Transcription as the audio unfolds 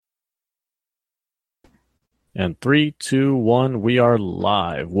And three, two, one, we are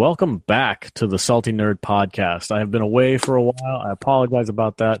live. Welcome back to the Salty Nerd Podcast. I have been away for a while. I apologize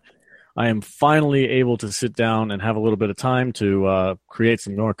about that. I am finally able to sit down and have a little bit of time to create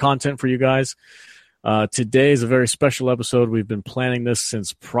some more content for you guys. Today is a very special episode. We've been planning this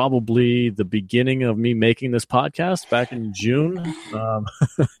since probably the beginning of me making this podcast back in June.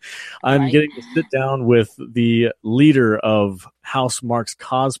 I'm Right. getting to sit down with the leader of House Marks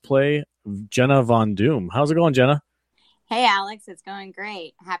Cosplay, Jenna Von Doom. How's it going, Jenna? Hey, Alex, it's going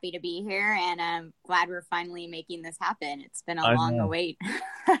great. Happy to be here, and I'm glad we're finally making this happen. It's been a I long know. await.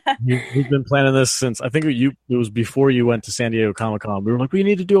 We've been planning this since I think it was before you went to San Diego Comic Con. We were like, we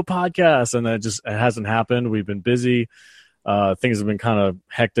need to do a podcast, and it hasn't happened. We've been busy. Things have been kind of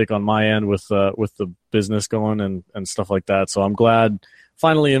hectic on my end with the business going and stuff like that. So I'm glad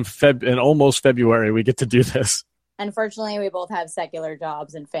finally in almost February we get to do this. Unfortunately, we both have secular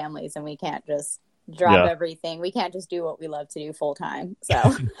jobs and families, and we can't just drop Yeah. everything. We can't just do what we love to do full time. So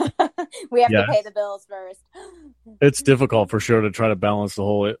we have Yeah. to pay the bills first. It's difficult for sure to try to balance the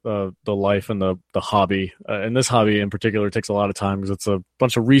whole the life and the hobby. And this hobby in particular takes a lot of time because it's a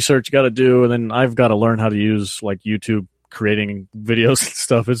bunch of research you got to do, and then I've got to learn how to use like YouTube creating videos and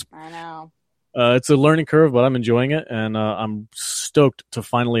stuff. I know. It's a learning curve, but I'm enjoying it, and I'm stoked to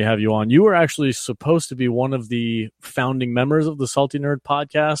finally have you on. You were actually supposed to be one of the founding members of the Salty Nerd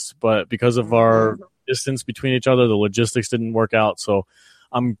podcast, but because of our distance between each other, the logistics didn't work out. So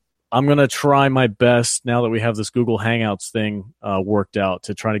I'm gonna try my best now that we have this Google Hangouts thing worked out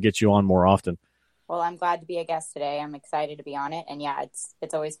to try to get you on more often. Well, I'm glad to be a guest today. I'm excited to be on it, and yeah,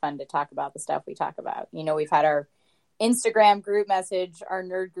 it's always fun to talk about the stuff we talk about. You know, we've had our Instagram group message, our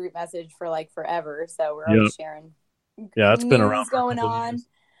nerd group message for like forever. So we're always sharing Yeah, it's been around news for a going couple of on. years.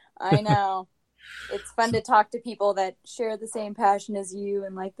 I know. It's fun to talk to people that share the same passion as you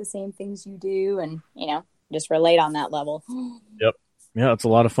and like the same things you do and, just relate on that level. Yep. Yeah, it's a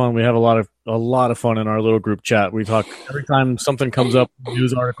lot of fun. We have a lot of fun in our little group chat. We talk every time something comes up,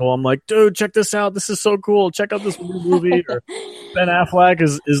 news article. I'm like, dude, check this out. This is so cool. Check out this new movie. Or Ben Affleck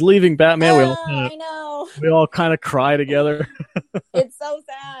is leaving Batman. I know. We all kind of cry together. It's so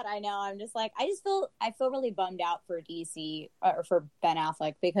sad. I know. I'm just like, I feel really bummed out for DC or for Ben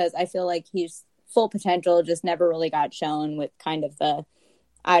Affleck because I feel like he's full potential just never really got shown with kind of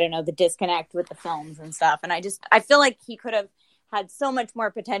the disconnect with the films and stuff. And I feel like he could have had so much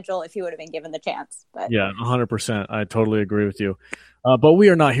more potential if he would have been given the chance. But Yeah, 100%. I totally agree with you. But we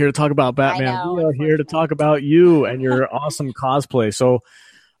are not here to talk about Batman. I know, We are here to talk about you and your awesome cosplay. So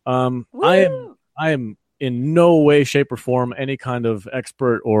I am in no way, shape, or form any kind of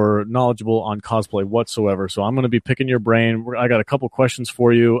expert or knowledgeable on cosplay whatsoever. So I'm going to be picking your brain. I got a couple questions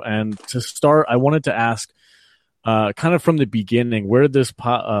for you. And to start, I wanted to ask kind of from the beginning, where did this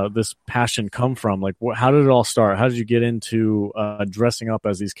passion come from? Like, how did it all start? How did you get into dressing up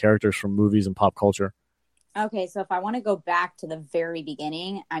as these characters from movies and pop culture? Okay, so if I want to go back to the very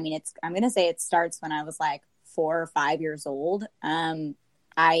beginning, I mean, I'm going to say it starts when I was like 4 or 5 years old.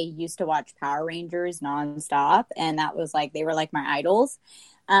 I used to watch Power Rangers nonstop, and that was like, they were like my idols.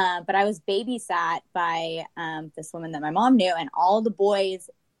 But I was babysat by this woman that my mom knew, and all the boys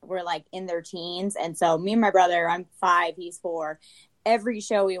were like in their teens. And so me and my brother, I'm 5, he's 4. Every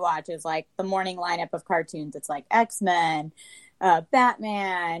show we watch is like the morning lineup of cartoons. It's like X-Men,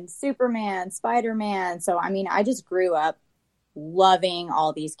 Batman, Superman, Spider-Man. So, I mean, I just grew up loving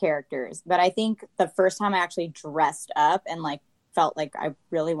all these characters. But I think the first time I actually dressed up and like felt like I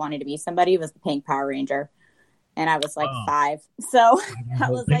really wanted to be somebody was the Pink Power Ranger. And I was like 5. So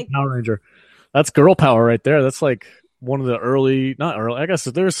that was Pink like Power Ranger. That's girl power right there. That's like one of the not early. I guess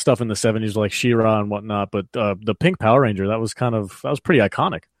there's stuff in the 70s like She-Ra and whatnot, but the Pink Power Ranger, that was pretty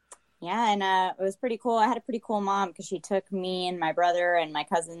iconic. yeah, and it was pretty cool. I had a pretty cool mom because she took me and my brother and my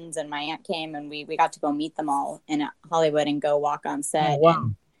cousins and my aunt came and we got to go meet them all in Hollywood and go walk on set. Oh, wow.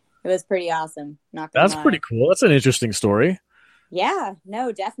 And it was pretty awesome. Not gonna That's lie. pretty cool. That's an interesting story. Yeah,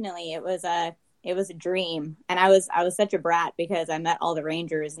 no, definitely. It was a dream. And I was such a brat because I met all the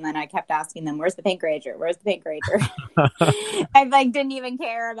Rangers and then I kept asking them, where's the Pink Ranger? Where's the Pink Ranger? I like didn't even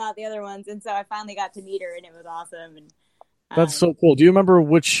care about the other ones. And so I finally got to meet her and it was awesome. And That's so cool. Do you remember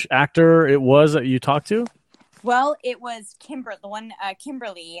which actor it was that you talked to? well, it was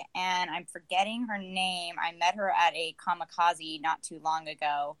Kimberly, and I'm forgetting her name. I met her at a kamikaze not too long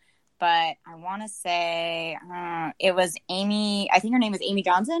ago, but I want to say it was Amy. I think her name was Amy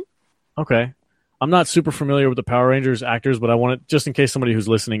Johnson. Okay. I'm not super familiar with the Power Rangers actors, but I wanted, just in case somebody who's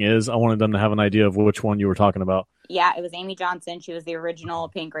listening I wanted them to have an idea of which one you were talking about. Yeah, it was Amy Johnson. She was the original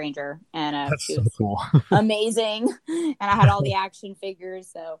Pink Ranger, and That's she so was cool. amazing. And I had all the action figures,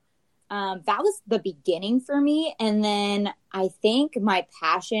 so that was the beginning for me. And then I think my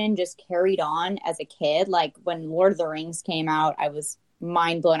passion just carried on as a kid. Like when Lord of the Rings came out, I was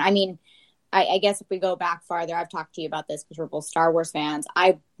mind blown. I mean, I guess if we go back farther, I've talked to you about this because we're both Star Wars fans.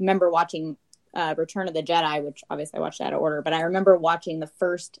 I remember watching Return of the Jedi, which obviously I watched out of order, but I remember watching the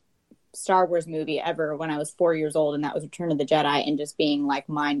first Star Wars movie ever when I was 4 years old, and that was Return of the Jedi, and just being like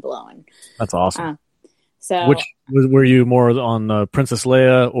mind blown. That's awesome. So, which were you more on Princess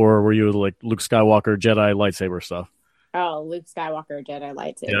Leia, or were you like Luke Skywalker Jedi lightsaber stuff? Oh, Luke Skywalker Jedi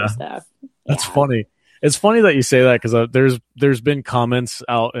lightsaber stuff. That's funny. It's funny that you say that because there's been comments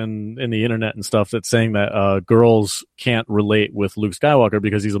out in the internet and stuff that's saying that girls can't relate with Luke Skywalker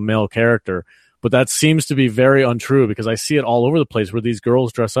because he's a male character. But that seems to be very untrue because I see it all over the place where these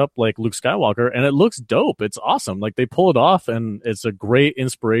girls dress up like Luke Skywalker and it looks dope. It's awesome. Like they pull it off and it's a great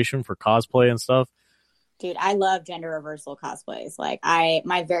inspiration for cosplay and stuff. Dude, I love gender reversal cosplays. Like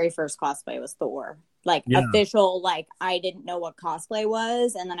my very first cosplay was Thor. Like official, like I didn't know what cosplay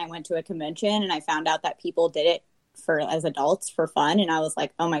was. And then I went to a convention and I found out that people did it as adults for fun. And I was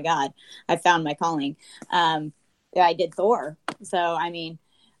like, oh my God, I found my calling. I did Thor. So, I mean,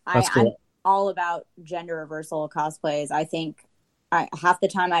 That's cool. I'm all about gender reversal cosplays. I think half the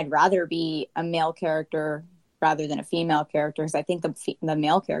time I'd rather be a male character rather than a female character because I think the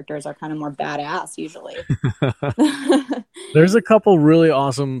male characters are kind of more badass usually. There's a couple really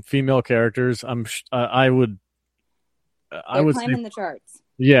awesome female characters. I would climbing the charts.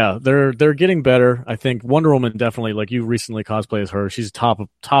 Yeah, they're getting better. I think Wonder Woman definitely, like you recently cosplayed as her. She's top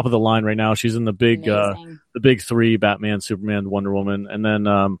of the line right now. She's in the big three: Batman, Superman, Wonder Woman, and then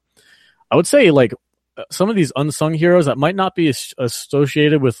I would say like some of these unsung heroes that might not be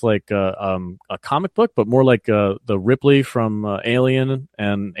associated with like a comic book, but more like the Ripley from Alien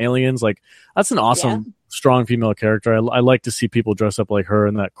and Aliens. Like that's an awesome, strong female character. I like to see people dress up like her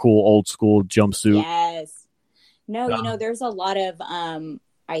in that cool old school jumpsuit. Yes. No, there's a lot of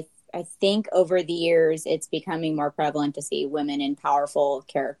I think over the years it's becoming more prevalent to see women in powerful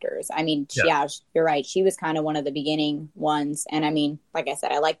characters. I mean, you're right. She was kind of one of the beginning ones. And I mean, like I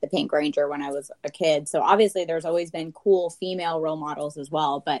said, I liked the Pink Ranger when I was a kid. So obviously there's always been cool female role models as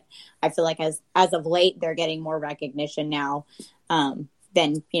well. But I feel like as of late, they're getting more recognition now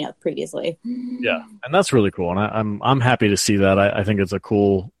than, previously. Yeah. And that's really cool. And I'm happy to see that. I think it's a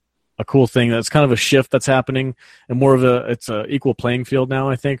cool thing. That's kind of a shift that's happening and more of it's a equal playing field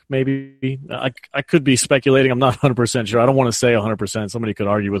now. I think maybe I could be speculating. I'm not 100% sure. I don't want to say 100%. Somebody could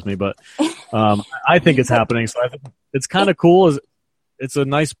argue with me, but I think it's happening. So I think it's kind of cool. It's a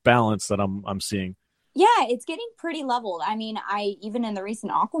nice balance that I'm seeing. Yeah, it's getting pretty leveled. I mean, even in the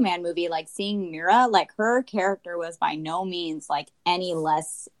recent Aquaman movie, like seeing Mira, like her character was by no means like any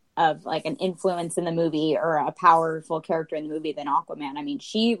less of like an influence in the movie or a powerful character in the movie than Aquaman. I mean,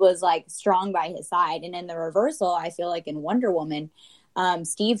 she was like strong by his side. And in the reversal, I feel like in Wonder Woman,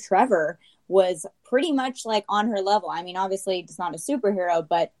 Steve Trevor was pretty much like on her level. I mean, obviously it's not a superhero,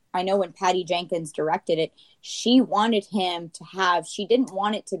 but I know when Patty Jenkins directed it, she wanted him to she didn't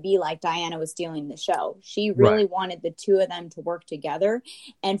want it to be like Diana was stealing the show. She really wanted the two of them to work together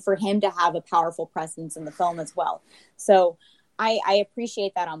and for him to have a powerful presence in the film as well. So I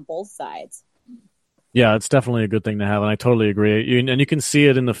appreciate that on both sides. Yeah, it's definitely a good thing to have, and I totally agree. And you can see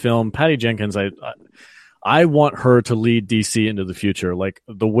it in the film. Patty Jenkins, I want her to lead DC into the future. Like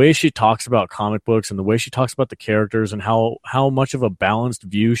the way she talks about comic books and the way she talks about the characters and how much of a balanced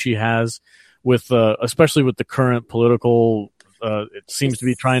view she has with, especially with the current political, it seems to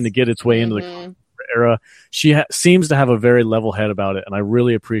be trying to get its way into the era. She seems to have a very level head about it, and I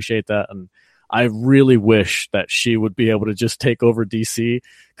really appreciate that. And I really wish that she would be able to just take over DC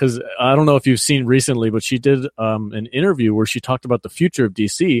because I don't know if you've seen recently, but she did an interview where she talked about the future of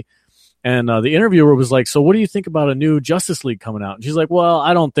DC. And the interviewer was like, so what do you think about a new Justice League coming out? And she's like, well,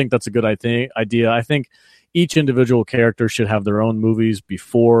 I don't think that's a good idea. I think each individual character should have their own movies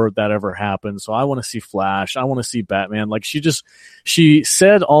before that ever happens. So I want to see Flash. I want to see Batman. Like she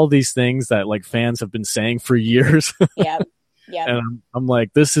said all these things that like fans have been saying for years. Yeah. Yeah. And I'm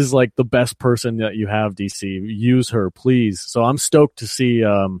like, this is like the best person that you have, DC. Use her, please. So I'm stoked to see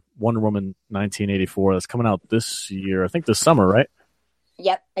Wonder Woman 1984 that's coming out this year. I think this summer, right?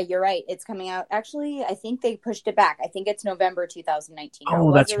 Yep, you're right. It's coming out. Actually, I think they pushed it back. I think it's November 2019.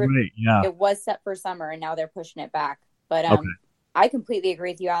 Oh, that's right. Yeah. It was set for summer, and now they're pushing it back. But I completely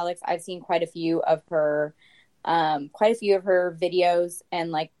agree with you, Alex. I've seen quite a few of her videos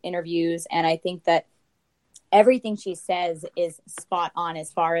and like interviews, and I think that everything she says is spot on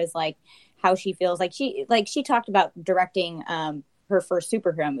as far as like how she feels. Like she talked about directing her first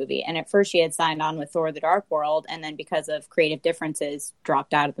superhero movie. And at first she had signed on with Thor: The Dark World, and then because of creative differences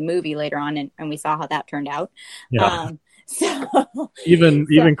dropped out of the movie later on, and we saw how that turned out. Yeah. So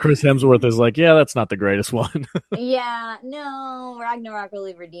Even Chris Hemsworth is like, yeah, that's not the greatest one. yeah, no, Ragnarok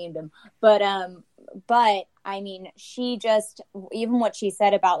really redeemed him. But I mean, she just, even what she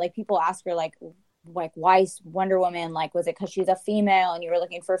said about, like, people ask her like why Wonder Woman, like, was it because she's a female and you were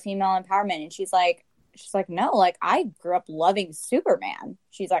looking for female empowerment? And she's like, no, like, I grew up loving Superman.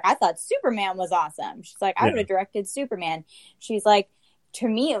 She's like, I thought Superman was awesome. She's like, I would have directed Superman. She's like, to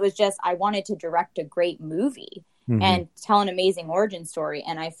me, it was just, I wanted to direct a great movie and tell an amazing origin story.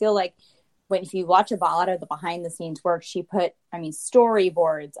 And I feel like if you watch a lot of the behind the scenes work, she put, I mean,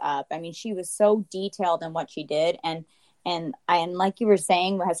 storyboards up. I mean, she was so detailed in what she did. And like you were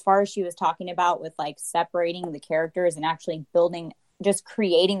saying, as far as she was talking about with, like, separating the characters and actually building, just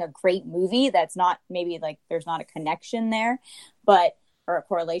creating a great movie that's not, maybe, like, there's not a connection there, or a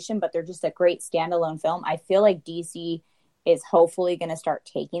correlation, but they're just a great standalone film. I feel like DC is hopefully going to start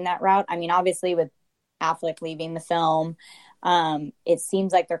taking that route. I mean, obviously with Affleck leaving the film, it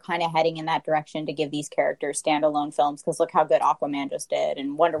seems like they're kind of heading in that direction to give these characters standalone films, because look how good Aquaman just did,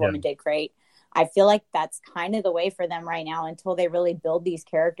 and Wonder Woman did great. I feel like that's kind of the way for them right now, until they really build these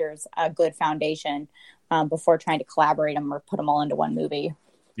characters a good foundation before trying to collaborate them or put them all into one movie.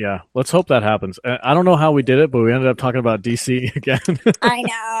 Yeah, let's hope that happens. I don't know how we did it, but we ended up talking about DC again. I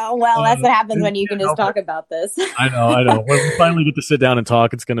know. Well, that's what happens when you can just talk about this. I know. When we finally get to sit down and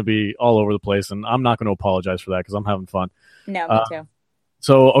talk, it's going to be all over the place, and I'm not going to apologize for that because I'm having fun. No, me too.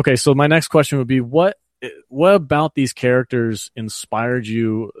 So my next question would be, what about these characters inspired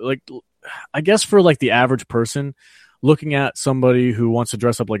you? Like, I guess for, like, the average person looking at somebody who wants to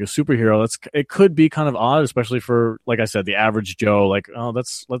dress up like a superhero, it could be kind of odd, especially for, like I said, the average Joe. Like, oh,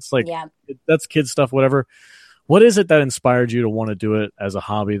 that's kid stuff, whatever. What is it that inspired you to want to do it as a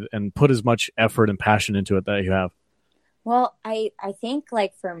hobby and put as much effort and passion into it that you have? Well, I think,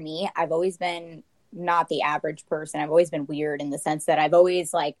 like, for me, I've always been not the average person. I've always been weird in the sense that I've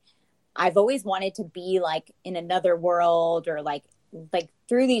always wanted to be, like, in another world, or like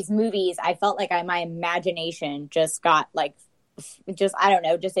through these movies, I felt like my imagination just got, like, I don't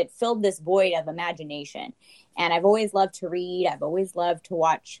know, just it filled this void of imagination. And I've always loved to read. I've always loved to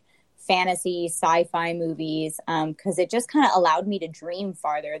watch fantasy, sci-fi movies, because it just kind of allowed me to dream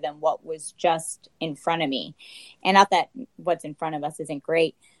farther than what was just in front of me. And not that what's in front of us isn't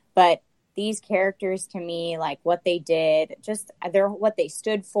great, but these characters, to me, like, what they did, just what they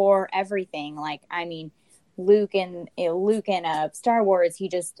stood for, everything. Like, I mean, Luke and Star Wars,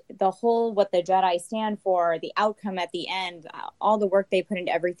 what the Jedi stand for, the outcome at the end, all the work they put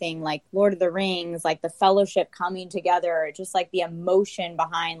into everything, like Lord of the Rings, like the Fellowship coming together, just like the emotion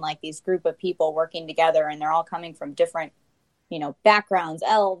behind, like, these group of people working together, and they're all coming from different, backgrounds,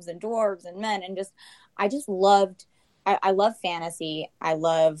 elves and dwarves and men, and I love fantasy. I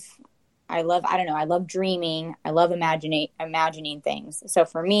love, I don't know, I love dreaming. I love imagining things. So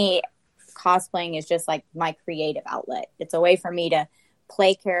for me, cosplaying is just like my creative outlet. It's a way for me to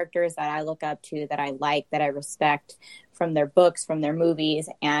play characters that I look up to, that I like, that I respect, from their books, from their movies,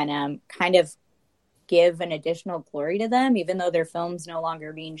 and kind of give an additional glory to them, even though their film's no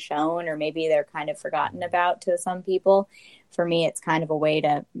longer being shown, or maybe they're kind of forgotten about to some people. For me, it's kind of a way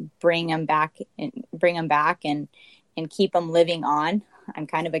to bring them back and keep them living on. I'm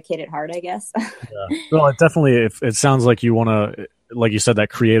kind of a kid at heart, I guess. Yeah. Well, it sounds like you want to, like you said, that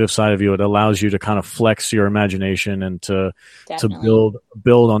creative side of you. It allows you to kind of flex your imagination and to build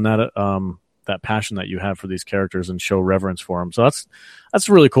on that passion that you have for these characters and show reverence for them. So that's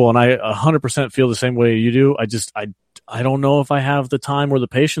really cool. And I 100% feel the same way you do. I don't know if I have the time or the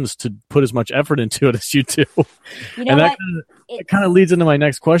patience to put as much effort into it as you do. You know, and that kind of leads into my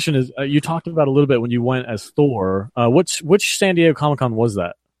next question. Is you talked about a little bit when you went as Thor. Which San Diego Comic-Con was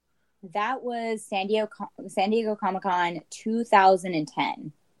that? That was San Diego Comic-Con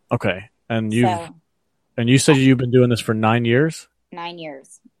 2010. Okay, and you said you've been doing this for 9 years. 9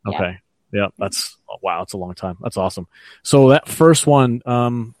 years. Okay, yeah, that's wow, it's a long time. That's awesome. So that first one,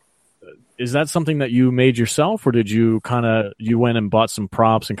 is that something that you made yourself, or did you went and bought some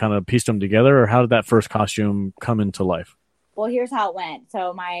props and kind of pieced them together, or how did that first costume come into life? Well, here's how it went.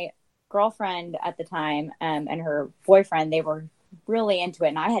 So my girlfriend at the time and her boyfriend, they were really into it,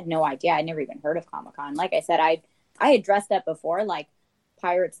 and I had no idea. I'd never even heard of Comic-Con. Like I said, I had dressed up before, like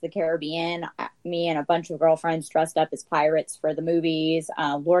Pirates of the Caribbean. Me and a bunch of girlfriends dressed up as pirates for the movies.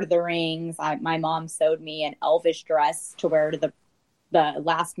 Lord of the Rings. My mom sewed me an elvish dress to wear to the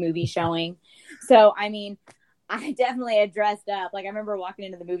last movie showing. So, I mean, I definitely had dressed up. Like I remember walking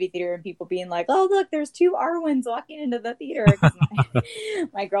into the movie theater and people being like, "Oh, look, there's two Arwins walking into the theater." Because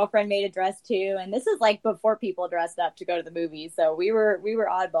my girlfriend made a dress too, and this is like before people dressed up to go to the movies. So we were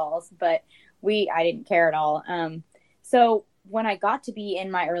oddballs, but I didn't care at all. So when I got to be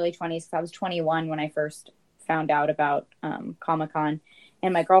in my early 20s, I was 21 when I first found out about Comic-Con.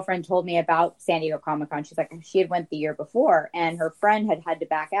 And my girlfriend told me about San Diego Comic-Con. She's like, she had went the year before, and her friend had to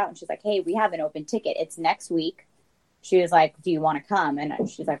back out. And she's like, "Hey, we have an open ticket. It's next week." She was like, "Do you want to come?" And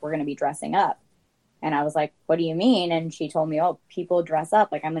she's like, "We're going to be dressing up." And I was like, "What do you mean?" And she told me, "Oh, people dress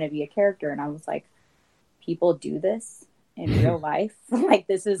up. Like, I'm going to be a character." And I was like, "People do this in real life? Like,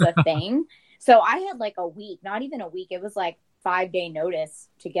 this is a thing?" So I had like a week, not even a week. It was like 5-day notice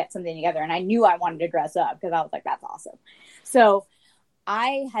to get something together. And I knew I wanted to dress up because I was like, that's awesome. So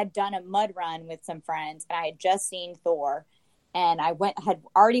I had done a mud run with some friends, and I had just seen Thor, and had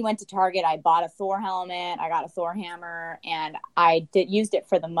already went to Target. I bought a Thor helmet, I got a Thor hammer, and I used it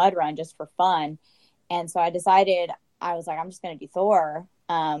for the mud run just for fun. And so I decided, I was like, I'm just going to do Thor.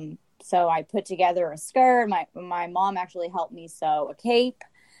 So I put together a skirt. My mom actually helped me sew a cape.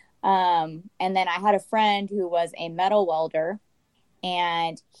 And then I had a friend who was a metal welder,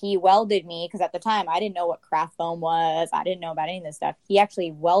 and he welded me, because at the time I didn't know what craft foam was. I didn't know about any of this stuff. He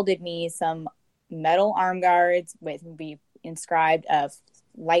actually welded me some metal arm guards with be inscribed of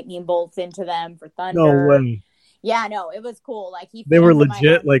lightning bolts into them for No thunder. way. Yeah, no, it was cool. Like he They fit were into my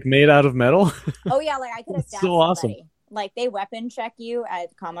legit, arm. like made out of metal. Oh yeah, like I could have That's stabbed so awesome. somebody. Like they weapon check you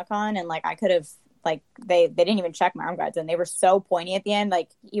at Comic-Con, and like I could have, like they didn't even check my arm guards, and they were so pointy at the end. Like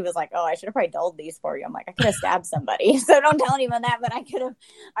he was like, "Oh, I should have probably dulled these for you." I'm like, I could have stabbed somebody. So don't tell anyone that, but I could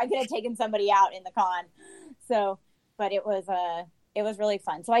have taken somebody out in the con. So, but it was really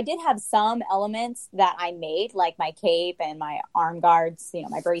fun. So I did have some elements that I made, like my cape and my arm guards,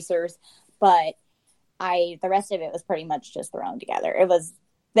 my bracers, but the rest of it was pretty much just thrown together. It was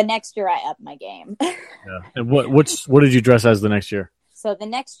the next year I upped my game. Yeah. And what did you dress as the next year? So the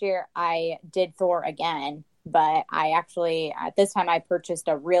next year I did Thor again, but I actually, at this time I purchased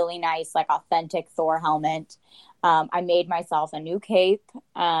a really nice, like authentic Thor helmet. I made myself a new cape.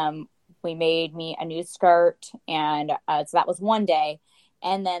 We made me a new skirt. And so that was one day.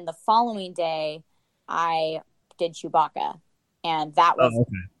 And then the following day I did Chewbacca, and that was Oh,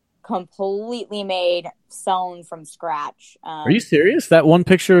 okay. completely made, sewn from scratch. Are you serious? That one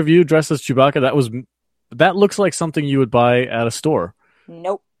picture of you dressed as Chewbacca, that looks like something you would buy at a store.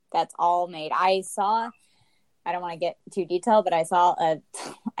 Nope, that's all made. I don't want to get too detailed, but I saw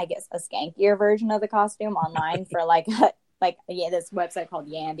I guess a skankier version of the costume online for this website called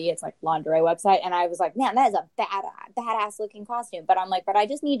Yandy. It's like lingerie website. And I was like, man, that is a badass looking costume. But I'm like, but I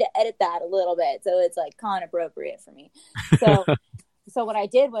just need to edit that a little bit, so it's like con appropriate for me. So so what I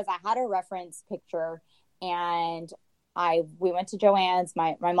did was I had a reference picture, and we went to Joann's.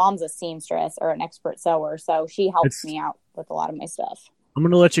 My mom's a seamstress or an expert sewer, so she helps me out with a lot of my stuff. I'm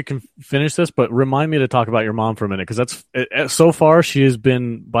going to let you finish this, but remind me to talk about your mom for a minute, because so far she has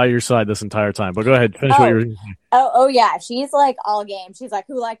been by your side this entire time. But go ahead, finish what you were saying. Oh yeah, she's like all game. She's like,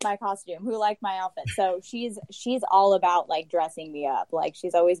 who liked my costume? Who liked my outfit? So she's all about like dressing me up. Like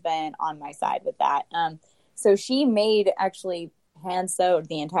she's always been on my side with that. So she actually hand sewed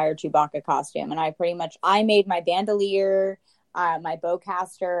the entire Chewbacca costume, and I made my bandolier, my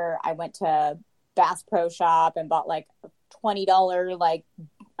bowcaster. I went to Bass Pro Shop and bought like $20 like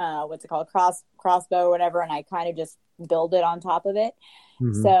what's it called, crossbow or whatever, and I kind of just build it on top of it.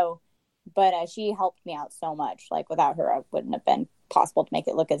 Mm-hmm. So but she helped me out so much. Like without her, it wouldn't have been possible to make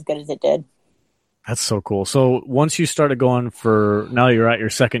it look as good as it did. That's so cool. So once you started going now you're at your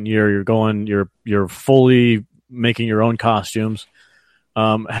second year, you're fully making your own costumes.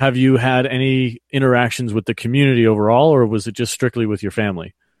 Have you had any interactions with the community overall, or was it just strictly with your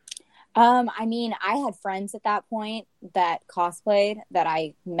family? I mean, I had friends at that point that cosplayed that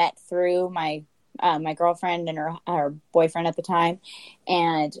I met through my girlfriend and her boyfriend at the time.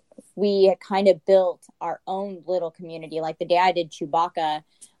 And we kind of built our own little community. Like the day I did Chewbacca,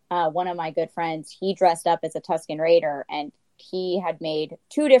 one of my good friends, he dressed up as a Tusken Raider, and he had made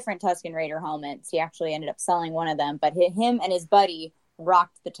 2 different Tusken Raider helmets. He actually ended up selling one of them, but him and his buddy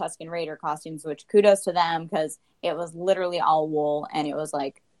rocked the Tusken Raider costumes, which kudos to them, because it was literally all wool and it was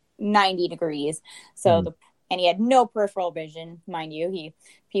like 90 degrees. So and he had no peripheral vision, mind you.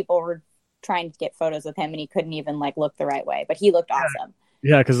 People were trying to get photos with him and he couldn't even like look the right way, but he looked awesome.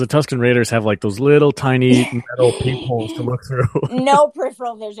 Yeah, because the Tusken Raiders have like those little tiny metal peepholes to look through. No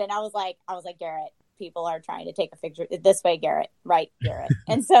peripheral vision. I was like, Garrett, people are trying to take a picture this way, Garrett, right, Garrett.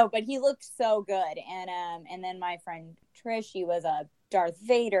 And so, but he looked so good. And then my friend Trish, she was a Darth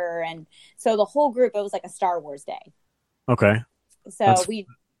Vader. And so the whole group, it was like a Star Wars day. Okay. So That's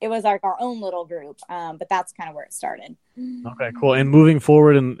it was like our own little group. But that's kind of where it started. okay, cool. And moving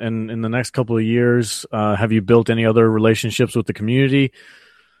forward in the next couple of years, have you built any other relationships with the community?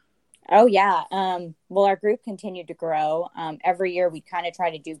 Oh yeah. Well, our group continued to grow. Every year we kind of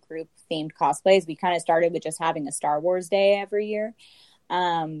try to do group themed cosplays. We kind of started with just having a Star Wars day every year.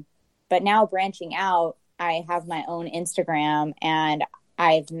 But now branching out, I have my own Instagram and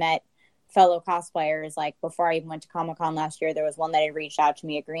I've met fellow cosplayers. Like before I even went to Comic-Con last year, there was one that had reached out to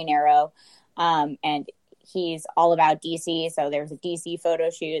me, a Green Arrow. And he's all about DC. So there was a DC photo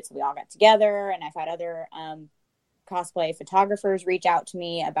shoot. So we all got together, and I've had other, cosplay photographers reach out to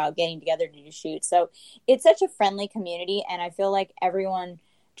me about getting together to do shoots. So it's such a friendly community, and I feel like everyone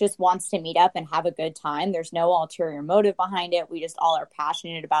just wants to meet up and have a good time. There's no ulterior motive behind it. We just all are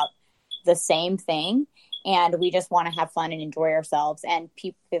passionate about the same thing, and we just want to have fun and enjoy ourselves. And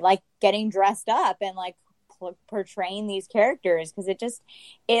people like getting dressed up and like portraying these characters because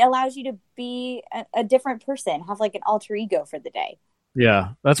it allows you to be a different person, have like an alter ego for the day.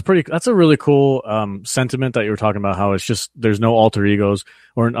 Yeah, that's a really cool sentiment that you were talking about, how it's just there's no alter egos,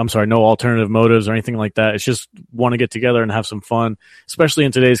 or I'm sorry, no alternative motives or anything like that. It's just want to get together and have some fun, especially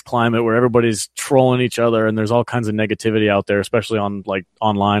in today's climate where everybody's trolling each other and there's all kinds of negativity out there, especially on like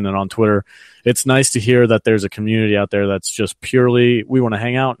online and on Twitter. It's nice to hear that there's a community out there that's just purely we want to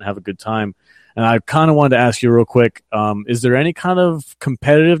hang out and have a good time. And I kind of wanted to ask you real quick, is there any kind of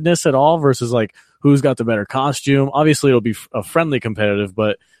competitiveness at all versus like who's got the better costume? Obviously, it'll be a friendly competitive,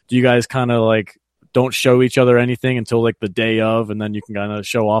 but do you guys kind of like don't show each other anything until like the day of, and then you can kind of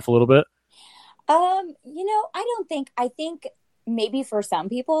show off a little bit? I think maybe for some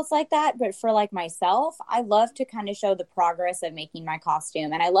people it's like that, but for like myself, I love to kind of show the progress of making my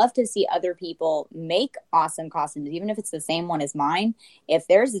costume, and I love to see other people make awesome costumes, even if it's the same one as mine. If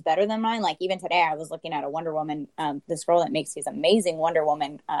theirs is better than mine, like even today I was looking at a Wonder Woman, this girl that makes these amazing Wonder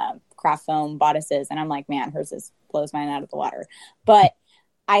Woman craft foam bodices, and I'm like, man, hers blows mine out of the water. But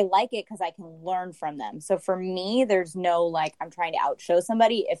I like it because I can learn from them. So for me, there's no like I'm trying to outshow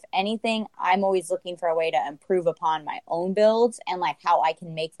somebody. If anything, I'm always looking for a way to improve upon my own builds and like how I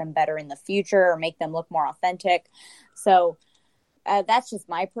can make them better in the future or make them look more authentic. So that's just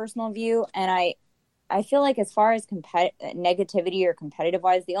my personal view. And I feel like as far as negativity or competitive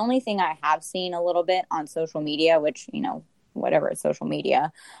wise, the only thing I have seen a little bit on social media, which, whatever is social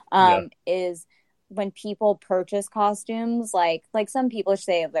media, is when people purchase costumes, like some people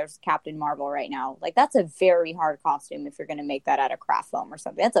say there's Captain Marvel right now, like that's a very hard costume if you're going to make that out of craft foam or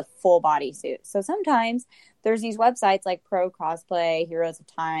something. That's a full body suit. So sometimes there's these websites like Pro Cosplay, Heroes of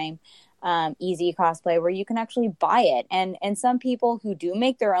Time, Easy Cosplay, where you can actually buy it. And some people who do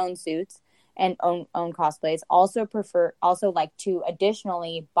make their own suits and own cosplays also like to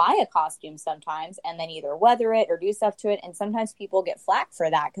additionally buy a costume sometimes and then either weather it or do stuff to it. And sometimes people get flack for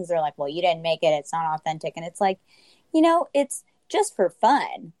that because they're like, well, you didn't make it, it's not authentic. And it's like, it's just for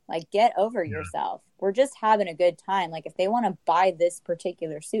fun. Like, get over yourself. We're just having a good time. Like, if they want to buy this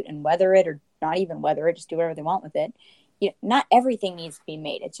particular suit and weather it or not even weather it, just do whatever they want with it. Not everything needs to be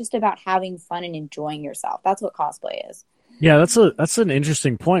made. It's just about having fun and enjoying yourself. That's what cosplay is. Yeah, that's an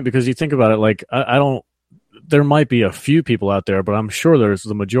interesting point because you think about it, like I don't. There might be a few people out there, but I'm sure there's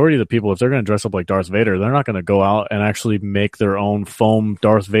the majority of the people. If they're going to dress up like Darth Vader, they're not going to go out and actually make their own foam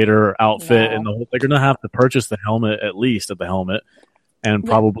Darth Vader outfit, No. and they're going to have to purchase the helmet at least at the helmet, and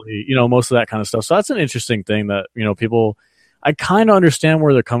probably most of that kind of stuff. So that's an interesting thing that people. I kind of understand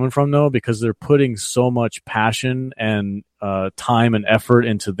where they're coming from though, because they're putting so much passion and time and effort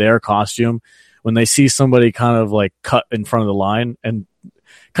into their costume. When they see somebody kind of like cut in front of the line and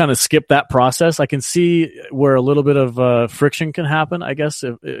kind of skip that process, I can see where a little bit of friction can happen, I guess.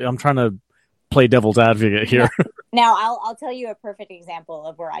 If I'm trying to play devil's advocate here. Now I'll tell you a perfect example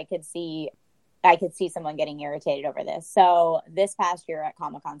of where I could see someone getting irritated over this. So this past year at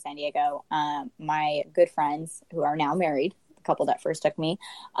Comic-Con San Diego, my good friends who are now married, the couple that first took me,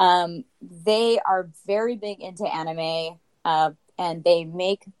 they are very big into anime, and they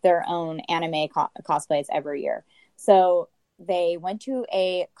make their own anime cosplays every year. So they went to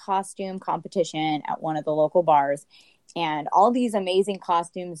a costume competition at one of the local bars, and all these amazing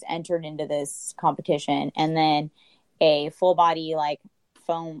costumes entered into this competition. And then a full body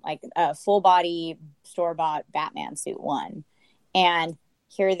full body store-bought Batman suit won. And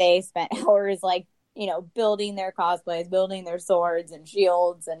here they spent hours building their cosplays, building their swords and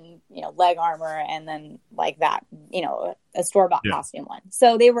shields and, leg armor. And then like that, a store-bought costume one.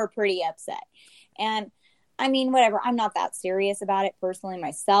 So they were pretty upset. And I mean, whatever, I'm not that serious about it personally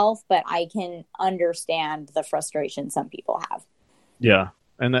myself, but I can understand the frustration some people have. Yeah,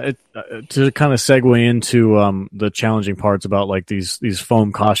 and to kind of segue into the challenging parts about like these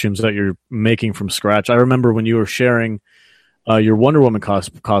foam costumes that you're making from scratch. I remember when you were sharing your Wonder Woman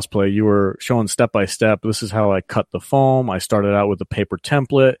cosplay, you were showing step by step. This is how I cut the foam. I started out with a paper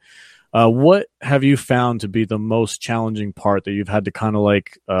template. What have you found to be the most challenging part that you've had to kind of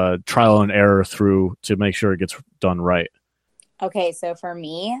like trial and error through to make sure it gets done right? Okay, so for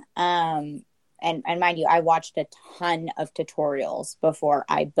me, and mind you, I watched a ton of tutorials before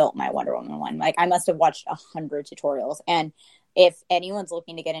I built my Wonder Woman one. Like I must have watched 100 tutorials. And if anyone's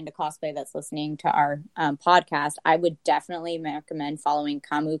looking to get into cosplay that's listening to our podcast, I would definitely recommend following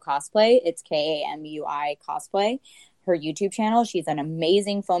Kamui Cosplay. It's Kamui Cosplay, her YouTube channel. She's an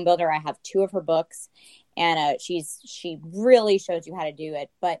amazing foam builder. I have 2 of her books, and she really shows you how to do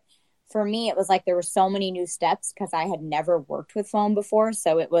it. But for me, it was like there were so many new steps because I had never worked with foam before.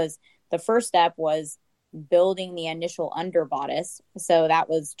 So it was the first step was building the initial under bodice. So that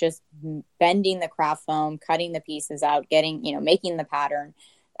was just bending the craft foam, cutting the pieces out, making the pattern.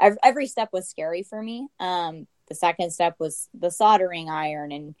 Every step was scary for me. The second step was the soldering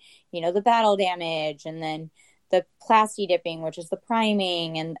iron and, the battle damage, and then the plasti dipping, which is the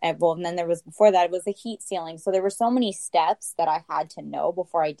priming. And then there was, before that, it was the heat sealing. So there were so many steps that I had to know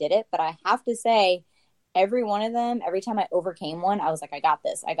before I did it. But I have to say, every one of them, every time I overcame one, I was like, I got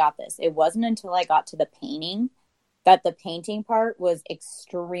this. It wasn't until I got to the painting that the painting part was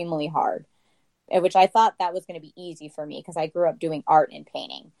extremely hard, which I thought that was going to be easy for me because I grew up doing art and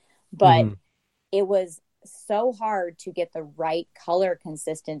painting. But it was so hard to get the right color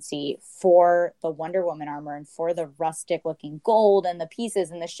consistency for the Wonder Woman armor and for the rustic looking gold and the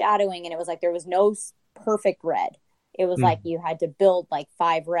pieces and the shadowing. And it was like there was no perfect red. It was like you had to build like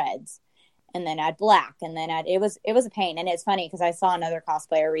 5 reds and then add black, and then it was a pain. And it's funny because I saw another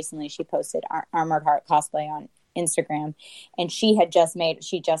cosplayer recently. She posted Armored Heart cosplay on Instagram, and she just made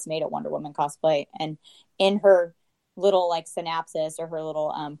a Wonder Woman cosplay, and in her little like synopsis or her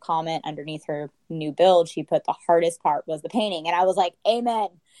little comment underneath her new build, she put the hardest part was the painting, and I was like, amen.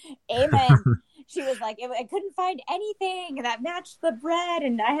 She was like, I couldn't find anything that matched the bread,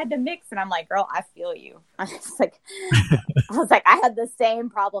 and I had to mix. And I'm like, girl, I feel you. I was like, I had the same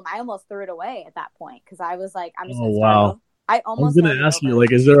problem. I almost threw it away at that point because I was like, I'm just going to start over. I was going to ask you,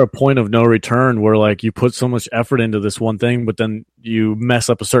 like, is there a point of no return where like you put so much effort into this one thing, but then you mess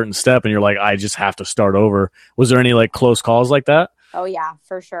up a certain step and you're like, I just have to start over? Was there any like close calls like that? Oh yeah,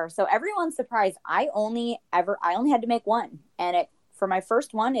 for sure. So everyone's surprised. I only had to make one, and for my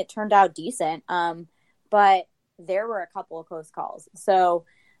first one, it turned out decent. But there were a couple of close calls. So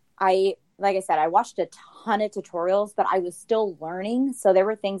like I said, I watched a ton of tutorials, but I was still learning. So there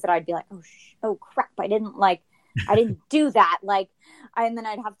were things that I'd be like, oh crap, I didn't do that. And then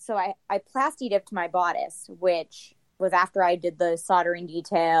I plasti dipped my bodice, which was after I did the soldering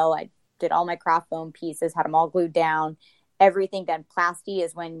detail. I did all my craft foam pieces, had them all glued down, everything done. Plasti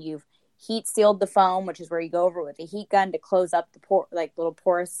is when you've heat sealed the foam, which is where you go over with a heat gun to close up the little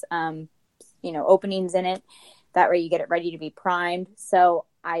porous, openings in it. That way you get it ready to be primed. So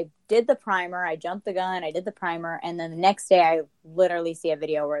I did the primer, I jumped the gun, I did the primer, and then the next day I literally see a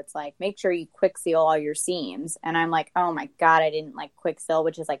video where it's like, make sure you quick seal all your seams. And I'm like, oh my God, I didn't like quick seal,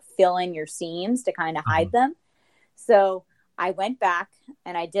 which is like fill in your seams to kind of hide them. So I went back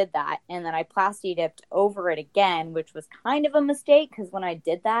and I did that. And then I plasti dipped over it again, which was kind of a mistake because when I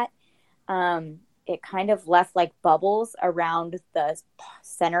did that, it kind of left like bubbles around the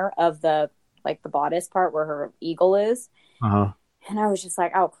center of the bodice part where her eagle is. And I was just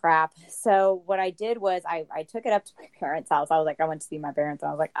like, oh crap. So what I did was I took it up to my parents' house. I went to see my parents and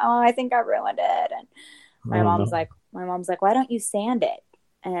I was like, oh, I think I ruined it. And my mom's like, why don't you sand it?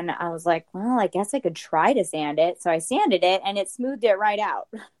 And I was like, well, I guess I could try to sand it. So I sanded it and it smoothed it right out.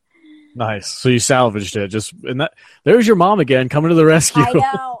 Nice. So you salvaged it. There's your mom again coming to the rescue.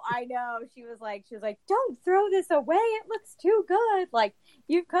 I know. She was like, don't throw this away. It looks too good. Like,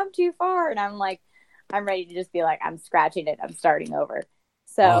 you've come too far. And I'm like, I'm ready to just be like, I'm scratching it. I'm starting over.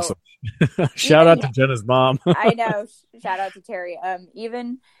 So awesome. Shout out to Jenna's mom. I know. Shout out to Terry.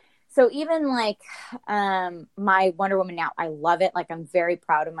 Even my Wonder Woman now, I love it. Like, I'm very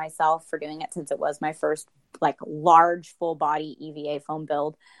proud of myself for doing it since it was my first like large full body EVA foam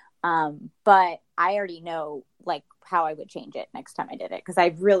build. But I already know like how I would change it next time I did it, because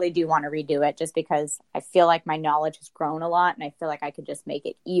I really do want to redo it just because I feel like my knowledge has grown a lot and I feel like I could just make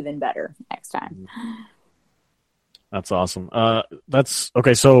it even better next time. That's awesome. That's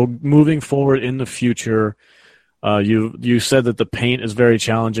okay. So moving forward in the future, You said that the paint is very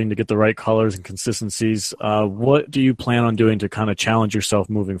challenging to get the right colors and consistencies. What do you plan on doing to kind of challenge yourself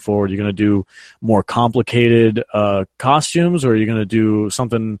moving forward? Are you going to do more complicated costumes, or are you going to do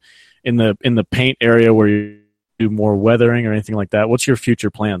something in the paint area where you do more weathering or anything like that? What's your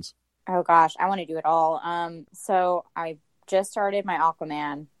future plans? Oh gosh, I want to do it all. So I just started my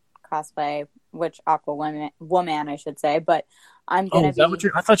Aquaman cosplay, which woman I should say, but I'm Oh, gonna is that be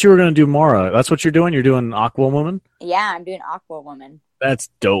what I thought you were going to do Mara. That's what you're doing? You're doing Aquawoman? yeah, I'm doing Aqua Woman. That's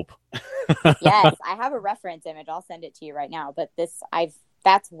dope. Yes, I have a reference image. I'll send it to you right now. But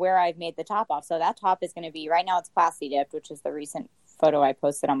that's where I've made the top off. So that top is going to be right now. It's plasti dipped, which is the recent photo I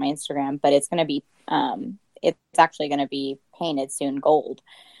posted on my Instagram. But it's going to be it's actually going to be painted soon gold.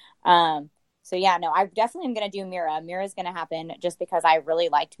 So yeah, no, I definitely am going to do Mira. Mira's going to happen just because I really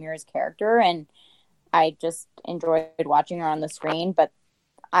liked Mira's character and I just enjoyed watching her on the screen. But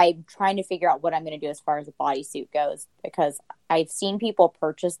I'm trying to figure out what I'm going to do as far as the bodysuit goes, because I've seen people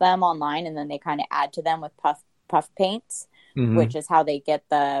purchase them online and then they kind of add to them with puff paints, which is how they get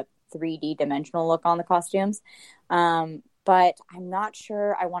the 3D dimensional look on the costumes. But I'm not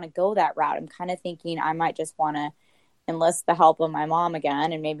sure I want to go that route. I'm kind of thinking I might just want to enlist the help of my mom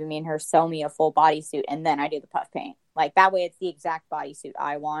again, and maybe me and her sew me a full bodysuit, and then I do the puff paint. Like that way it's the exact bodysuit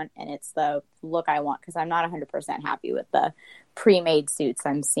I want and it's the look I want, because I'm not 100% happy with the pre-made suits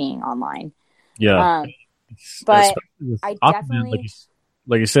I'm seeing online. Yeah. But I Aquaman, definitely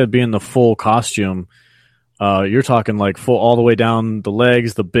like you said, being the full costume, you're talking like full all the way down the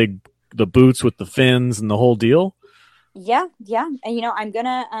legs, the boots with the fins and the whole deal. yeah. And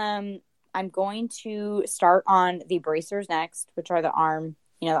I'm going to start on the bracers next, which are the arm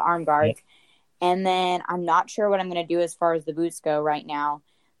guards. Yep. And then I'm not sure what I'm going to do as far as the boots go right now,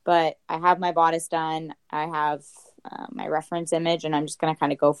 but I have my bodice done. I have my reference image, and I'm just going to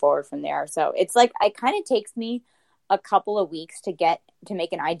kind of go forward from there. So it's like, it kind of takes me a couple of weeks to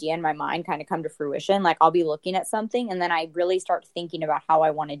make an idea in my mind kind of come to fruition. Like I'll be looking at something and then I really start thinking about how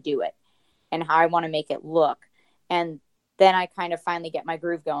I want to do it and how I want to make it look. And then I kind of finally get my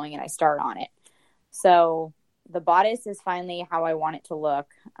groove going and I start on it. So the bodice is finally how I want it to look.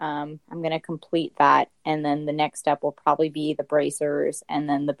 I'm going to complete that. And then the next step will probably be the bracers and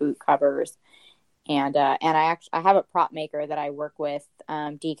then the boot covers. And I have a prop maker that I work with,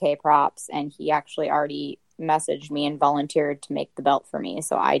 DK Props, and he actually already messaged me and volunteered to make the belt for me.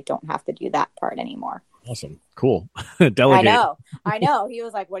 So I don't have to do that part anymore. Awesome. Cool. Delegate. I know. He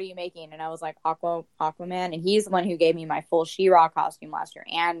was like, what are you making? And I was like, Aquaman. And he's the one who gave me my full She-Ra costume last year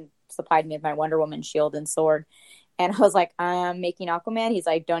and supplied me with my Wonder Woman shield and sword. And I was like, I'm making Aquaman. He's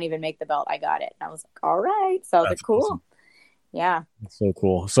like, don't even make the belt. I got it. And I was like, all right. So I was like, cool. Awesome. Yeah. That's so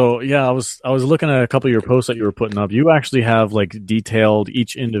cool. So yeah, I was looking at a couple of your posts that you were putting up. You actually have like detailed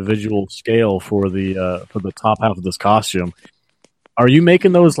each individual scale for the top half of this costume. Are you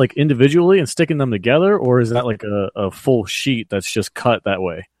making those like individually and sticking them together, or is that like a full sheet that's just cut that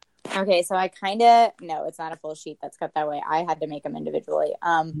way? Okay, so no, it's not a full sheet that's cut that way. I had to make them individually.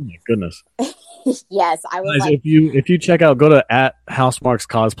 Oh my goodness. Yes, I was. Guys, if you check out, go to @housemarks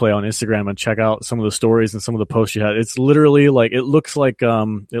cosplay on Instagram and check out some of the stories and some of the posts you had. It's literally like it looks like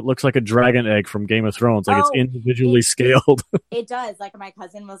a dragon egg from Game of Thrones. Like it's individually scaled. It does. Like my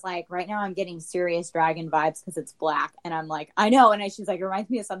cousin was like, right now I'm getting serious dragon vibes because it's black, and I'm like, I know. And she's like, it reminds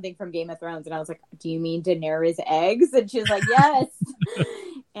me of something from Game of Thrones, and I was like, do you mean Daenerys eggs? And she was like, yes.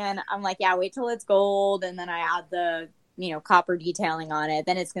 And I'm like, yeah, wait till it's gold, and then I add the copper detailing on it,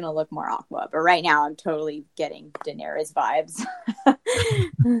 then it's going to look more aqua. But right now I'm totally getting Daenerys vibes.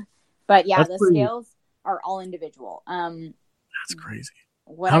 But yeah, the scales are all individual. That's crazy.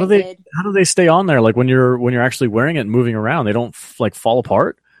 How do they stay on there? Like when you're actually wearing it and moving around, they don't like fall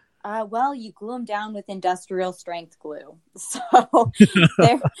apart? Well, you glue them down with industrial strength glue. So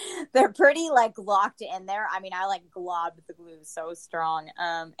they're pretty like locked in there. I mean, I like globbed the glue so strong.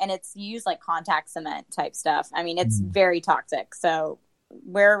 And it's used like contact cement type stuff. I mean, it's very toxic. So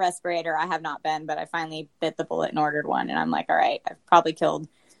wear a respirator. I have not been, but I finally bit the bullet and ordered one. And I'm like, all right, I've probably killed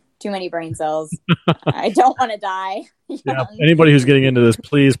too many brain cells. I don't want to die. Yeah. Anybody who's getting into this,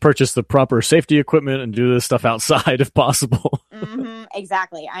 please purchase the proper safety equipment and do this stuff outside if possible.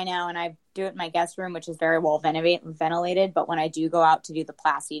 Exactly. I know. And I do it in my guest room, which is very well ventilated. But when I do go out to do the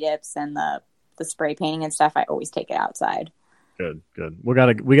plasti dips and the spray painting and stuff, I always take it outside. Good. We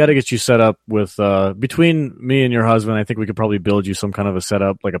gotta get you set up with between me and your husband. I think we could probably build you some kind of a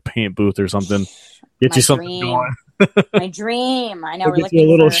setup, like a paint booth or something. Get you something going. My dream. I know. We'll get you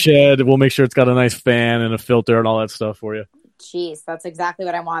a little shed. We'll make sure it's got a nice fan and a filter and all that stuff for you. Jeez, that's exactly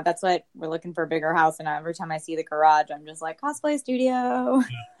what I want. That's what we're looking for, a bigger house. And every time I see the garage, I'm just like, cosplay studio.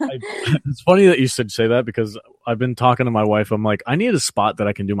 It's funny that you should say that because I've been talking to my wife. I'm like, I need a spot that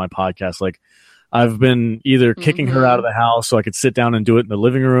I can do my podcast. Like, I've been either kicking her out of the house so I could sit down and do it in the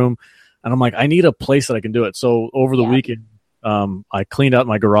living room. And I'm like, I need a place that I can do it. So over the weekend, I cleaned out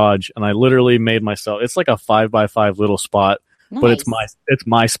my garage and I literally made myself, it's like a 5x5 little spot, but it's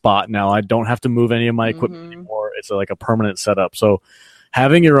my spot now. I don't have to move any of my equipment anymore. It's like a permanent setup. So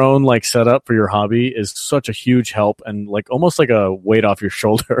having your own like setup for your hobby is such a huge help and like almost like a weight off your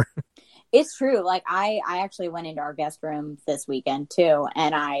shoulder. It's true. Like I actually went into our guest room this weekend too,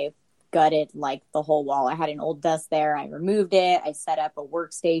 and I gutted like the whole wall. I had an old desk there. I removed it. I set up a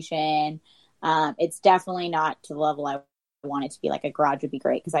workstation. It's definitely not to the level I want it to be. Like a garage would be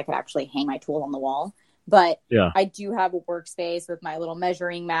great because I could actually hang my tool on the wall. But I do have a workspace with my little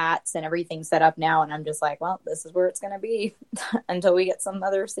measuring mats and everything set up now. And I'm just like, well, this is where it's going to be until we get some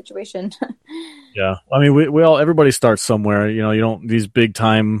other situation. Yeah. I mean, we all, everybody starts somewhere, you know, these big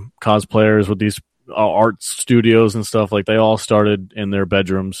time cosplayers with these art studios and stuff, like they all started in their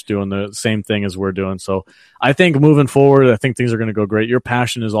bedrooms doing the same thing as we're doing. So I think moving forward, I think things are going to go great. Your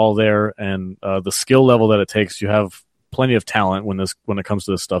passion is all there, and the skill level that it takes, you have plenty of talent when it comes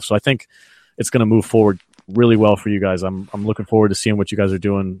to this stuff. So I think it's going to move forward really well for you guys. I'm looking forward to seeing what you guys are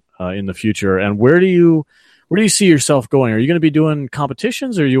doing in the future. And where do you see yourself going? Are you going to be doing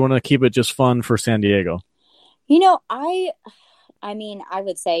competitions, or you want to keep it just fun for San Diego? You know, I mean, I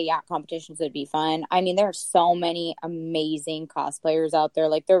would say, competitions would be fun. I mean, there are so many amazing cosplayers out there.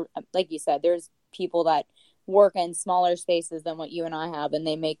 Like like you said, there's people that work in smaller spaces than what you and I have, and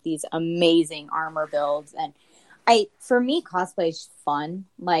they make these amazing armor builds. And for me, cosplay is fun.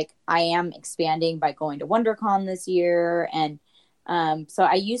 Like I am expanding by going to WonderCon this year. And, so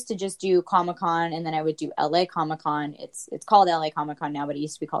I used to just do Comic-Con, and then I would do LA Comic-Con. It's called LA Comic-Con now, but it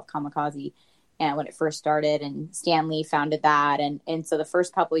used to be called Kamikaze. And when it first started, and Stan Lee founded that. And so the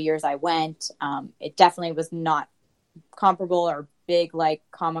first couple of years I went, it definitely was not comparable or big like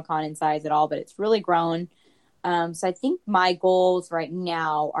Comic-Con in size at all, but it's really grown. So I think my goals right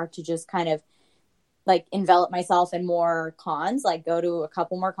now are to just kind of like envelop myself in more cons, like go to a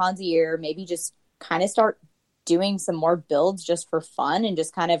couple more cons a year, maybe just kind of start doing some more builds just for fun and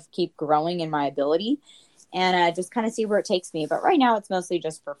just kind of keep growing in my ability and just kind of see where it takes me. But right now it's mostly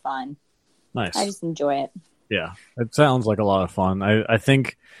just for fun. Nice. I just enjoy it. Yeah, it sounds like a lot of fun. I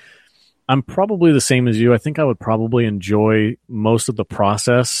think I'm probably the same as you. I think I would probably enjoy most of the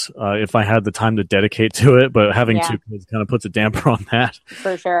process if I had the time to dedicate to it, but having two kids kind of puts a damper on that.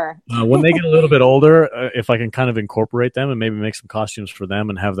 For sure. When they get a little bit older, if I can kind of incorporate them and maybe make some costumes for them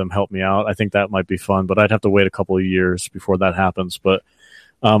and have them help me out, I think that might be fun, but I'd have to wait a couple of years before that happens. But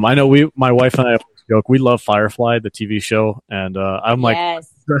I know my wife and I joke, we love Firefly, the TV show, and I'm like,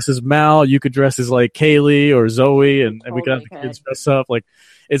 dress as Mal, you could dress as like Kaylee or Zoe, and we could have the kids dress up. Like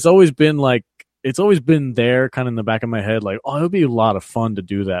it's always been there kind of in the back of my head, like, oh, it would be a lot of fun to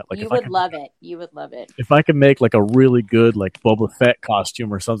do that. Like you would love it. If I could make like a really good like Boba Fett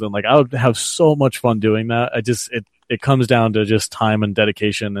costume or something, like I would have so much fun doing that. It comes down to just time and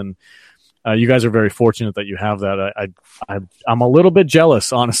dedication, and you guys are very fortunate that you have that. I'm a little bit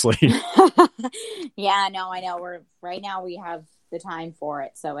jealous, honestly. Yeah, no, I know. Right now we have the time for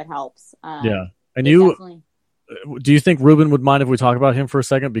it, so it helps. Yeah, and do you think Ruben would mind if we talk about him for a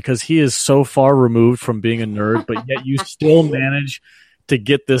second? Because he is so far removed from being a nerd, but yet you still manage to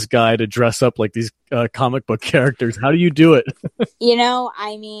get this guy to dress up like these comic book characters. How do you do it?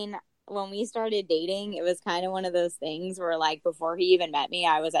 I mean, when we started dating, it was kind of one of those things where, like, before he even met me,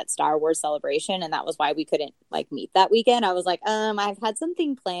 I was at Star Wars Celebration, and that was why we couldn't like meet that weekend. I was like, I've had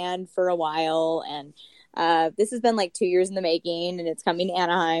something planned for a while, and this has been like 2 years in the making, and it's coming to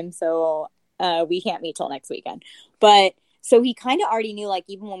Anaheim, so we can't meet till next weekend. But so he kind of already knew, like,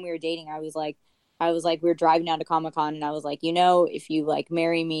 even when we were dating, I was like, we were driving down to Comic-Con, and I was like, if you like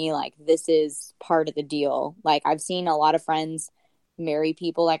marry me, like, this is part of the deal. Like, I've seen a lot of friends marry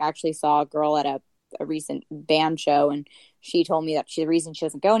people. Like, I actually saw a girl at a recent band show, and she told me that the reason she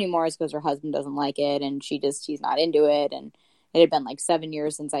doesn't go anymore is because her husband doesn't like it, and she's not into it. And it had been like 7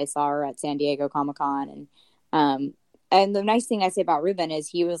 years since I saw her at San Diego Comic-Con. And the nice thing I say about Ruben is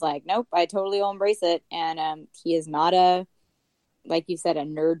he was like, nope, I totally will embrace it. And he is not like you said, a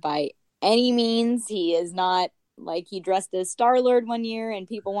nerd by any means. He is not like, he dressed as Star-Lord one year and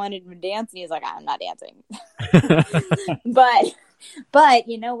people wanted him to dance, and he's like, I'm not dancing. But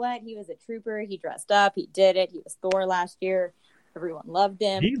you know what? He was a trooper. He dressed up. He did it. He was Thor last year. Everyone loved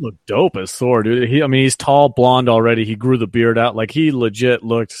him. He looked dope as Thor, dude. I mean, he's tall, blonde already. He grew the beard out. Like, he legit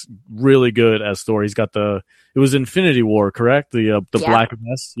looked really good as Thor. He's got it was Infinity War, correct? The Yep. black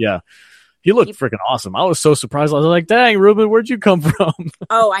mess. Yeah. He looked freaking awesome. I was so surprised. I was like, dang, Ruben, where'd you come from?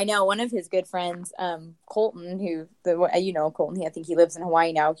 Oh, I know. One of his good friends, Colton, Colton, I think he lives in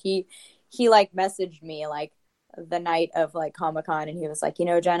Hawaii now. He like messaged me like the night of like Comic-Con, and he was like,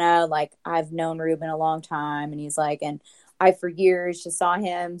 Jenna, like I've known Ruben a long time, and he's like, and I for years just saw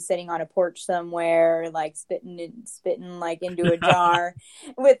him sitting on a porch somewhere, like spitting like into a jar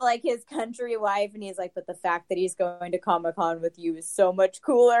with like his country wife, and he's like, but the fact that he's going to Comic-Con with you is so much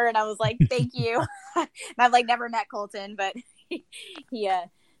cooler. And I was like, thank you. And I've like never met Colton, but he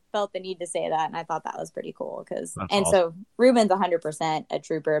felt the need to say that, and I thought that was pretty cool So Ruben's 100% a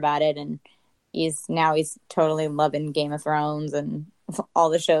trooper about it, and he's totally loving Game of Thrones and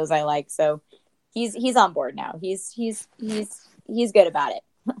all the shows I like. So he's on board now. He's good about it.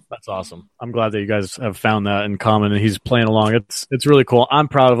 That's awesome. I'm glad that you guys have found that in common and he's playing along. It's really cool. I'm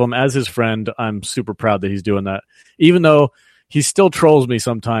proud of him as his friend. I'm super proud that he's doing that, even though he still trolls me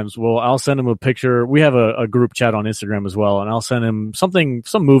sometimes. Well, I'll send him a picture. We have a group chat on Instagram as well, and I'll send him some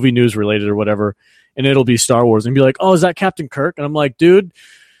movie news related or whatever, and it'll be Star Wars, and be like, "Oh, is that Captain Kirk?" And I'm like, "Dude,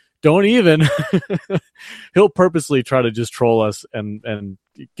 don't even." He'll purposely try to just troll us and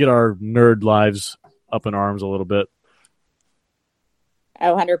get our nerd lives up in arms a little bit.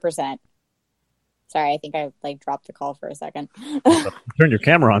 Oh, 100%. Sorry, I think I like dropped the call for a second. Turn your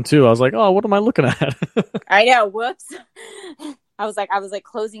camera on too. I was like, "Oh, what am I looking at?" I know. Whoops. I was like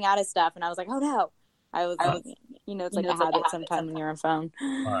closing out of stuff, and I was like, "Oh no!" I was it's like a habit sometimes when you're on phone.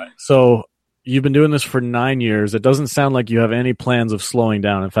 All right. So you've been doing this for 9 years. It doesn't sound like you have any plans of slowing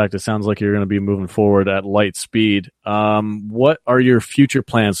down. In fact, it sounds like you're going to be moving forward at light speed. What are your future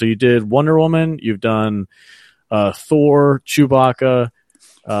plans? So you did Wonder Woman. You've done Thor, Chewbacca.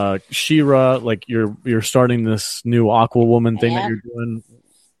 She-Ra, like you're starting this new Aquawoman thing that you're doing.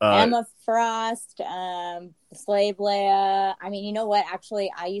 Emma Frost, Slave Leia. I mean, you know what?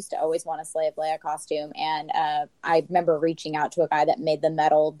 Actually, I used to always want a Slave Leia costume, and I remember reaching out to a guy that made the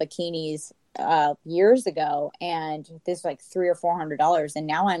metal bikinis years ago, and this like $300 or $400, and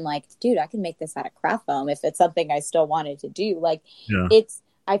now I'm like, dude, I can make this out of craft foam if it's something I still wanted to do. Like,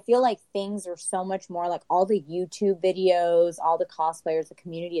 I feel like things are so much more like all the YouTube videos, all the cosplayers, the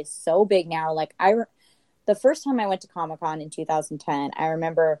community is so big now. Like the first time I went to Comic-Con in 2010, I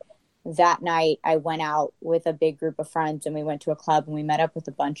remember that night I went out with a big group of friends and we went to a club and we met up with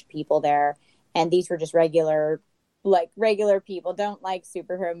a bunch of people there. And these were just regular people, don't like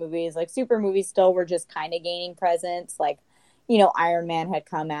superhero movies. Like super movies still were just kind of gaining presence. Like, Iron Man had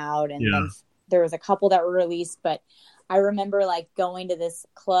come out and then there was a couple that were released, but I remember like going to this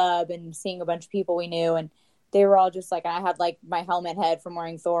club and seeing a bunch of people we knew, and they were all just like, I had like my helmet head from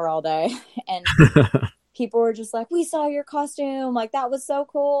wearing Thor all day. And people were just like, we saw your costume. Like, that was so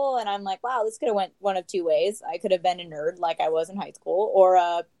cool. And I'm like, wow, this could have went one of two ways. I could have been a nerd like I was in high school,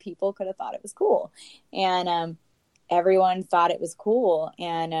 or people could have thought it was cool. And everyone thought it was cool.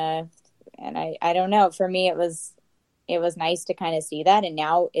 And I don't know. For me, it was nice to kind of see that. And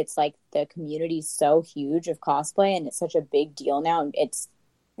now it's like the community's so huge of cosplay and it's such a big deal now. It's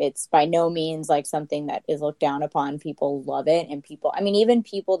by no means like something that is looked down upon. People love it. And even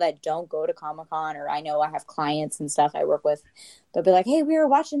people that don't go to Comic-Con, or I know I have clients and stuff I work with, they'll be like, hey, we were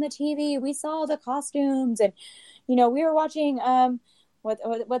watching the TV. We saw the costumes and, we were watching,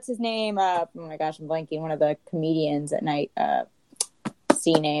 what's his name? Oh my gosh, I'm blanking. One of the comedians at night,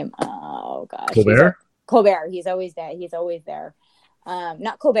 C name. Oh gosh. Colbert. He's always there.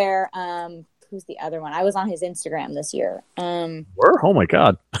 Not Colbert. Who's the other one? I was on his Instagram this year. Oh my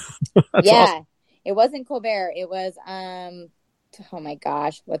God. Awesome. It wasn't Colbert. It was, oh my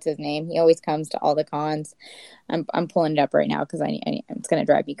gosh, what's his name? He always comes to all the cons. I'm pulling it up right now because it's going to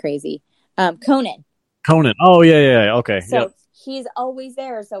drive me crazy. Conan. Oh yeah. Okay. So he's always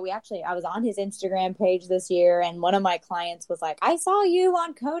there. So I was on his Instagram page this year, and one of my clients was like, I saw you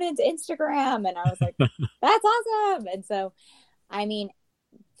on Conan's Instagram. And I was like, that's awesome. And so, I mean,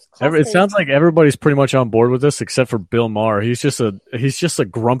 it sounds like everybody's pretty much on board with this except for Bill Maher. He's just a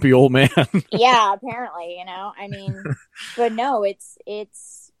grumpy old man. Yeah, apparently, I mean, but no,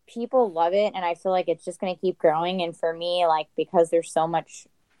 it's people love it, and I feel like it's just going to keep growing. And for me, like, because there's so much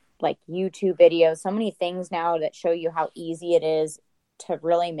like YouTube videos, so many things now that show you how easy it is to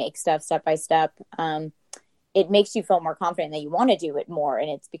really make stuff step by step. It makes you feel more confident that you want to do it more, and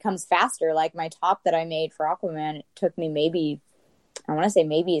it becomes faster. Like my top that I made for Aquaman, it took me maybe I want to say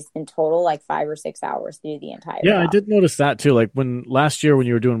maybe it's in total like 5 or 6 hours to do the entire Yeah, I job. did notice that too. Like when last year when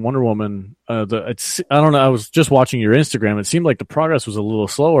you were doing Wonder Woman, I don't know. I was just watching your Instagram. It seemed like the progress was a little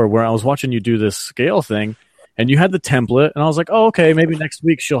slower. Where I was watching you do this scale thing, and you had the template, and I was like, oh, okay, maybe next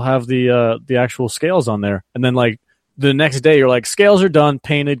week she'll have the actual scales on there. And then like the next day, you're like, scales are done,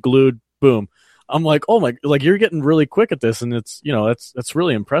 painted, glued, boom. I'm like, oh my, like you're getting really quick at this, and it's that's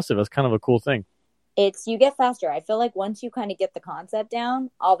really impressive. That's kind of a cool thing. It's you get faster. I feel like once you kind of get the concept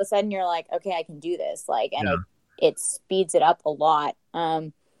down, all of a sudden you're like, okay, I can do this. Like, and Yeah, it speeds it up a lot.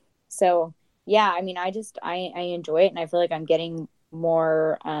 So yeah, I mean, I enjoy it, and I feel like I'm getting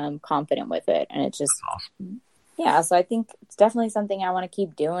more confident with it, and it's just awesome. yeah. So I think it's definitely something I want to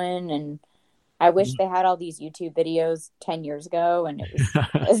keep doing, and I wish they had all these YouTube videos 10 years ago, and it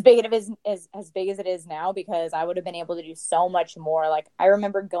was as big as big as it is now, because I would have been able to do so much more. Like I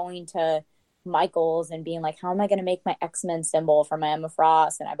remember going to Michael's and being like, how am I going to make my X-Men symbol for my Emma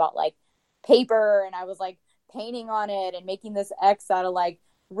Frost? And I bought like paper, and I was like painting on it and making this X out of like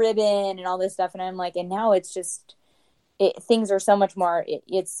ribbon and all this stuff. And I'm like, and now it's just, things are so much more,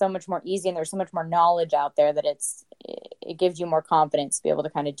 it's so much more easy, and there's so much more knowledge out there that it gives you more confidence to be able to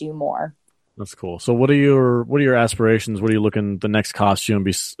kind of do more. That's cool. So what are your aspirations? What are you looking the next costume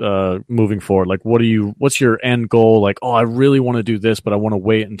be moving forward? Like what's your end goal? Like, oh, I really want to do this, but I want to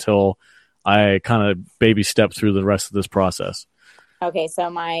wait until I kind of baby step through the rest of this process. Okay, so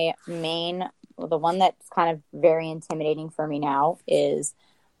the one that's kind of very intimidating for me now is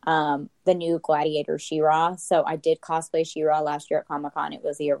the new Gladiator She-Ra. So I did cosplay She-Ra last year at Comic-Con. It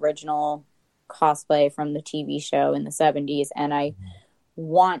was the original cosplay from the TV show in the 70s, and I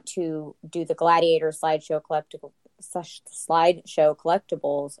want to do the Gladiator slideshow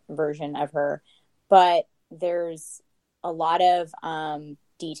collectibles version of her, but there's a lot of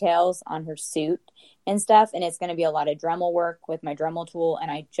details on her suit and stuff, and it's going to be a lot of Dremel work with my Dremel tool,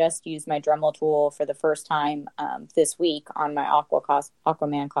 and I just used my Dremel tool for the first time this week on my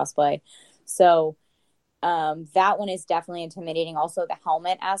Aquaman cosplay. So that one is definitely intimidating. Also the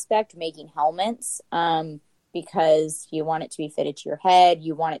helmet aspect, making helmets, because you want it to be fitted to your head.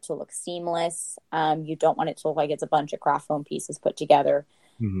 You want it to look seamless. You don't want it to look like it's a bunch of craft foam pieces put together.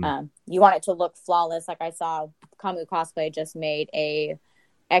 Mm-hmm. You want it to look flawless. Like I saw Kamu Cosplay just made a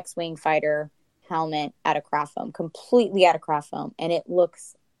X-Wing fighter helmet out of craft foam, completely out of craft foam. And it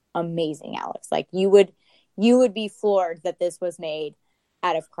looks amazing, Alex. Like you would be floored that this was made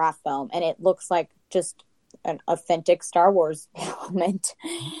out of craft foam. And it looks like just an authentic Star Wars helmet.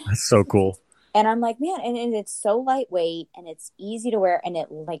 That's so cool. And I'm like, man, and it's so lightweight, and it's easy to wear, and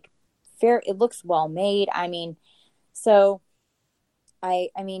it looks well made. I mean, so I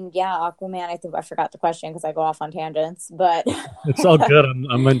mean, yeah, Aquaman. I think I forgot the question because I go off on tangents, but It's all good.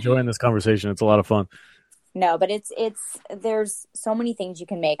 I'm enjoying this conversation. It's a lot of fun. no, but it's there's so many things you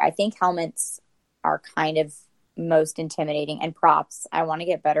can make. I think helmets are kind of most intimidating, and props. I want to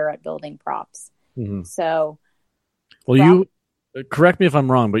get better at building props. Mm-hmm. So, well, you correct me if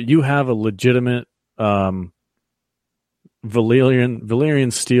I'm wrong, but you have a legitimate Valyrian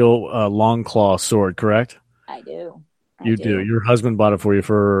steel long claw sword, correct? I do. You do. Your husband bought it for you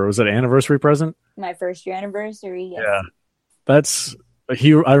for, was it an anniversary present? My first year anniversary. Yes.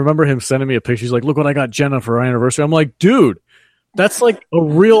 Yeah. I remember him sending me a picture. He's like, look what I got Jenna for our anniversary. I'm like, dude, that's like a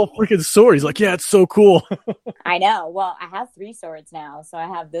real freaking sword. He's like, yeah, it's so cool. I know. Well, I have 3 swords now. So I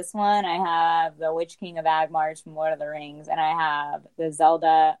have this one. I have the Witch King of Agmarch from Lord of the Rings. And I have the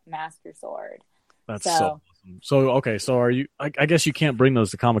Zelda Master Sword. That's so awesome. So, okay. So are you, I guess you can't bring those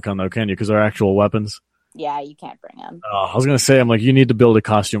to Comic-Con though, can you? Because they're actual weapons. Yeah, you can't bring them. I was going to say, I'm like, you need to build a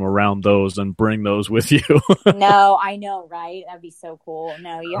costume around those and bring those with you. No, I know, right? That'd be so cool.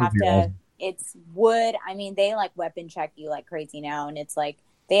 No, you have to, awesome. It's wood. I mean, they like weapon check you like crazy now. And it's like,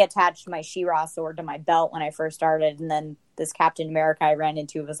 they attached my She-Ra sword to my belt when I first started. And then this Captain America I ran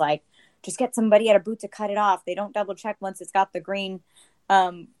into was like, just get somebody at a booth to cut it off. They don't double check once it's got the green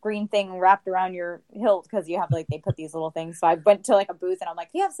thing wrapped around your hilt, because you have like, they put these little things. So I went to like a booth and I'm like,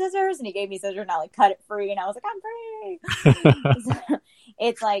 you have scissors? And he gave me scissors and I like cut it free, and I was like, I'm free.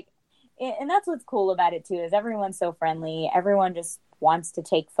 It's like, and that's what's cool about it too, is everyone's so friendly. Everyone just wants to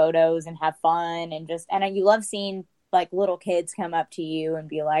take photos and have fun, and you love seeing like little kids come up to you and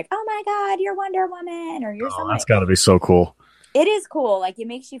be like, oh my God, you're Wonder Woman, or you're somebody. That's gotta be so cool. It is cool. Like, it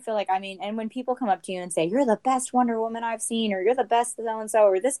makes you feel like, I mean, and when people come up to you and say, you're the best Wonder Woman I've seen, or you're the best so-and-so,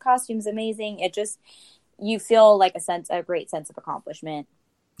 or this costume's amazing, it just, you feel like a great sense of accomplishment.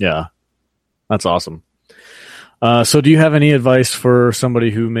 Yeah. That's awesome. So do you have any advice for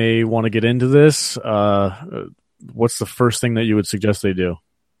somebody who may want to get into this? What's the first thing that you would suggest they do?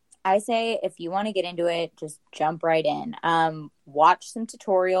 I say if you want to get into it, just jump right in. Watch some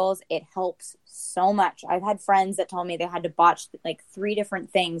tutorials. It helps so much. I've had friends that told me they had to watch like 3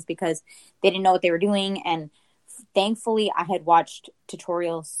 different things because they didn't know what they were doing. And thankfully, I had watched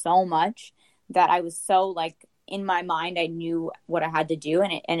tutorials so much that I was so like in my mind, I knew what I had to do,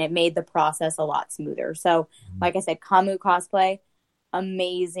 and it made the process a lot smoother. So, like I said, Kamu Cosplay,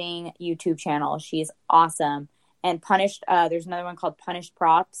 amazing YouTube channel. She's awesome. And Punished, there's another one called Punished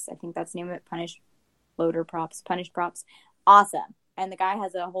Props. I think that's the name of it. Punished Loader Props, Punished Props. Awesome. And the guy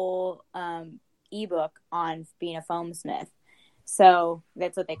has a whole ebook on being a foam smith. So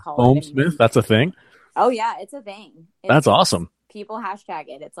that's what they call Foam it. smith? That's a thing? Oh, yeah, it's a thing. That's awesome. People hashtag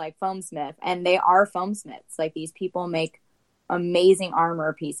it. It's like foam smith. And they are foam smiths. Like these people make amazing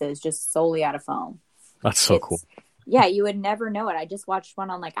armor pieces just solely out of foam. That's so cool. Yeah, you would never know it. I just watched one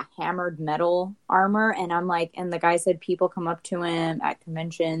on like a hammered metal armor, and I'm like, and the guy said people come up to him at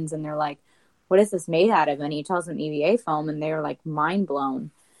conventions and they're like, what is this made out of? And he tells them EVA foam, and they're like mind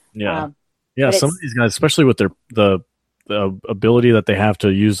blown. Yeah. Some of these guys, especially with the ability that they have to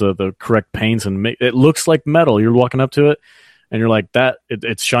use the correct paints and make it looks like metal. You're walking up to it and you're like,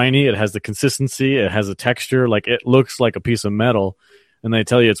 it's shiny, it has the consistency, it has a texture, like it looks like a piece of metal, and they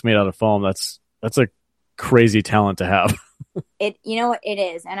tell you it's made out of foam. That's a crazy talent to have. It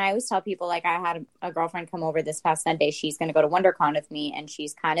is. And I always tell people, like, I had a girlfriend come over this past Sunday. She's going to go to WonderCon with me, and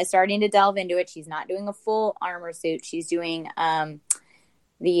she's kind of starting to delve into it. She's not doing a full armor suit. She's doing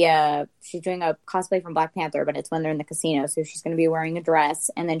she's doing a cosplay from Black Panther, but it's when they're in the casino. So she's going to be wearing a dress,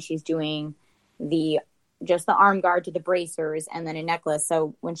 and then she's doing just the arm guard to the bracers and then a necklace.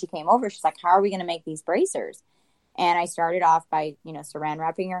 So when she came over, she's like, how are we going to make these bracers? And I started off by, saran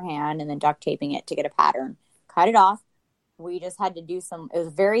wrapping her hand and then duct taping it to get a pattern. Cut it off. We just had to do it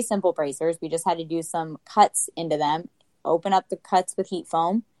was very simple bracers. We just had to do some cuts into them, open up the cuts with heat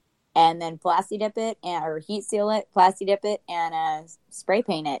foam, and then plasti dip it or heat seal it, plasti dip it, and spray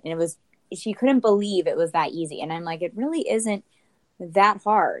paint it. And she couldn't believe it was that easy. And I'm like, it really isn't that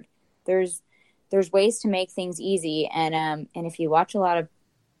hard. There's ways to make things easy. And if you watch a lot of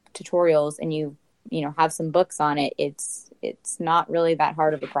tutorials and you have some books on it, it's not really that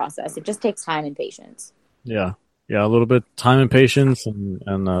hard of a process. It just takes time and patience. Yeah, a little bit time and patience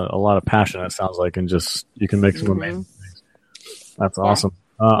and a lot of passion, it sounds like, and just you can make some amazing things. That's awesome.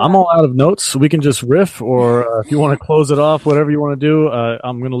 I'm all out of notes, so we can just riff, or if you want to close it off, whatever you want to do,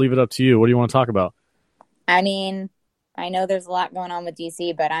 I'm going to leave it up to you. What do you want to talk about? I mean, I know there's a lot going on with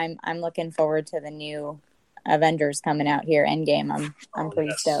DC, but I'm looking forward to the new Avengers coming out here, Endgame. I'm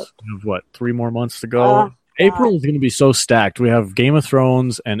pretty stoked. We have 3 more months to go? April is going to be so stacked. We have Game of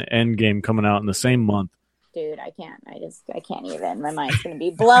Thrones and Endgame coming out in the same month. Dude, I can't even. My mind's going to be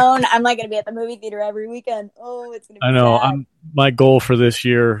blown. I'm like going to be at the movie theater every weekend. Oh, it's going to be I know. sad. My goal for this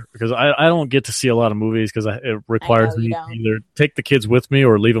year, because I don't get to see a lot of movies because it requires me to either take the kids with me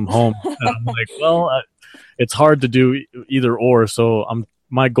or leave them home. And I'm like, it's hard to do either or. So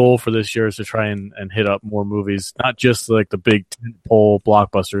my goal for this year is to try and hit up more movies, not just like the big tentpole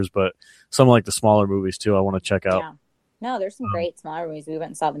blockbusters, but some like the smaller movies too. I want to check out. Yeah. No, there's some great smaller movies. We went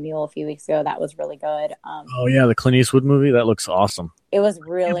and saw The Mule a few weeks ago. That was really good. The Clint Eastwood movie. That looks awesome. It was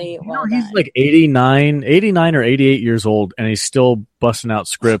really well done. He's like 89 or 88 years old, and he's still busting out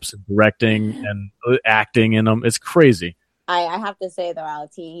scripts and directing and acting in them. It's crazy. I have to say, though,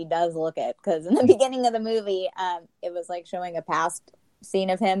 Alex, he does look it, because in the beginning of the movie, it was like showing a past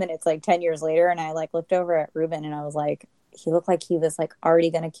scene of him, and it's like 10 years later, and I like looked over at Ruben, and I was like, he looked like he was like already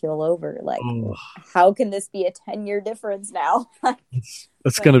going to keel over. Like, how can this be a 10-year difference now?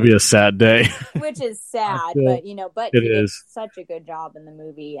 It's going to be a sad day. Which is sad, but he did such a good job in the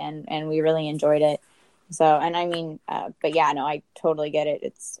movie, and we really enjoyed it. So, and I mean, but yeah, no, I totally get it.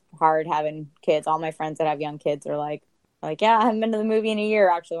 It's hard having kids. All my friends that have young kids are like, yeah, I haven't been to the movie in a year.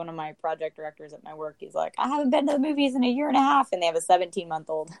 Actually, one of my project directors at my work, he's like, I haven't been to the movies in a year and a half, and they have a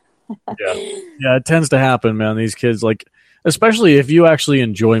 17-month-old. Yeah, it tends to happen, man. These kids, like, especially if you actually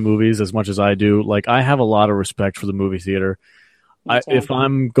enjoy movies as much as I do, like, I have a lot of respect for the movie theater. If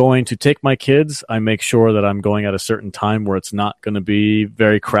I'm going to take my kids, I make sure that I'm going at a certain time where it's not going to be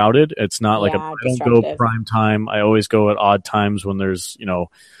very crowded. It's not like I don't go prime time. I always go at odd times when there's,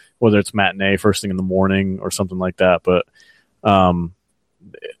 whether it's matinee first thing in the morning or something like that. But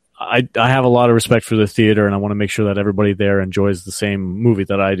I have a lot of respect for the theater, and I want to make sure that everybody there enjoys the same movie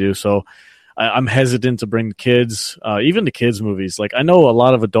that I do. So I'm hesitant to bring the kids, even the kids' movies. Like, I know a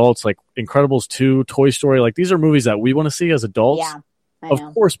lot of adults, like Incredibles 2, Toy Story, like these are movies that we want to see as adults. Yeah,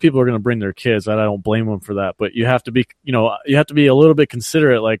 of course, people are going to bring their kids. I don't blame them for that. But you have to be, you have to be a little bit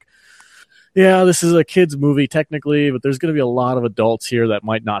considerate. Like, yeah, this is a kids movie technically, but there's going to be a lot of adults here that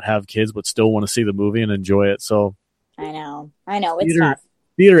might not have kids but still want to see the movie and enjoy it. So I know, it's theater tough.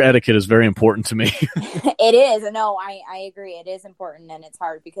 theater etiquette is very important to me. It is. No, I agree. It is important, and it's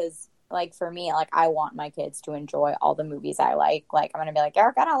hard because, like, for me, like, I want my kids to enjoy all the movies I like. Like, I'm gonna be like,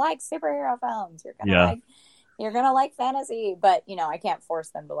 you're gonna like superhero films. Yeah, You're gonna like fantasy, but I can't force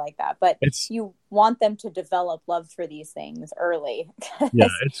them to like that. But it's you want them to develop love for these things early. yeah,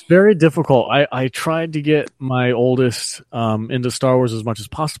 it's very difficult. I tried to get my oldest into Star Wars as much as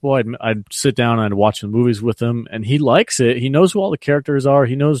possible. I'd sit down and I'd watch the movies with him, and he likes it. He knows who all the characters are.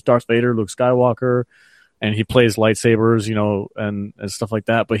 He knows Darth Vader, Luke Skywalker, and he plays lightsabers, and stuff like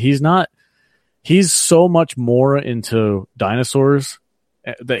that. But he's not. He's so much more into dinosaurs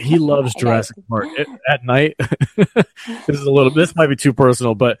that he loves Jurassic Park at night. This might be too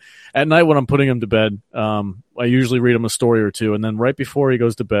personal, but at night when I'm putting him to bed, I usually read him a story or two, and then right before he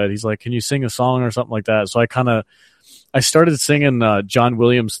goes to bed, he's like, "Can you sing a song or something like that?" So I started singing John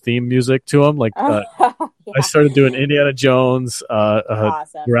Williams theme music to him. Like Yeah. I started doing Indiana Jones,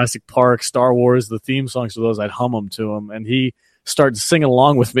 Awesome. Jurassic Park, Star Wars, the theme songs for those. I'd hum them to him, and he started singing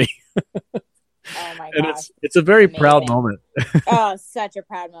along with me. Oh my And gosh. it's a very Amazing. proud moment. Oh, such a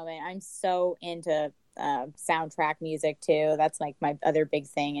proud moment. I'm so into soundtrack music too. That's like my other big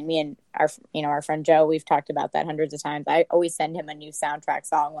thing. And me and our friend Joe, we've talked about that hundreds of times. I always send him a new soundtrack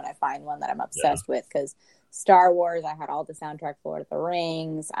song when I find one that I'm obsessed with, because Star Wars, I had all the soundtrack for Lord of the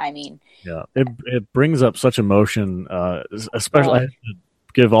Rings. I mean, yeah, it brings up such emotion. Especially, I have to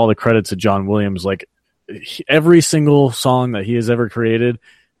give all the credit to John Williams. Like every single song that he has ever created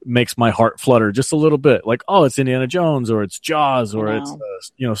makes my heart flutter just a little bit. Like, oh, it's Indiana Jones, or it's Jaws, or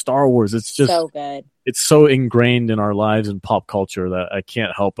it's Star Wars. It's just so good. It's so ingrained in our lives and pop culture that I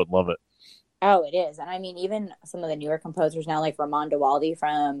can't help but love it. Oh, it is. And I mean, even some of the newer composers now, like Ramon Dewaldi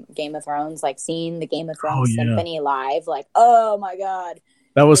from Game of Thrones, like seeing the Game of Thrones Symphony live, like, oh my God.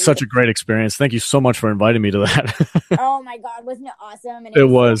 That was such a great experience. Thank you so much for inviting me to that. Oh my God, wasn't it awesome? And it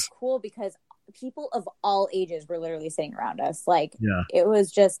was so cool because people of all ages were literally sitting around us. Like, yeah. It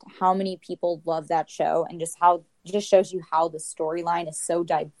was just how many people love that show, and just shows you how the storyline is so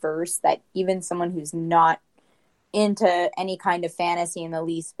diverse that even someone who's not into any kind of fantasy in the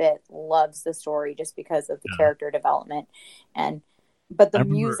least bit loves the story just because of the character development. But the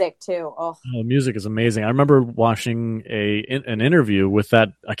music too. Oh, the music is amazing. I remember watching an interview with that.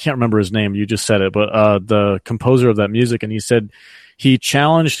 I can't remember his name. You just said it, but the composer of that music, and he said he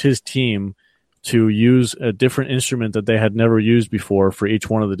challenged his team to use a different instrument that they had never used before for each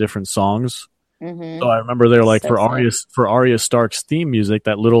one of the different songs. Mm-hmm. So I remember they're like, for Arya Stark's theme music,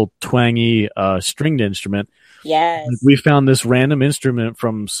 that little twangy stringed instrument. Yes. We found this random instrument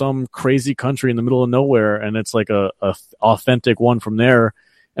from some crazy country in the middle of nowhere, and it's like a authentic one from there,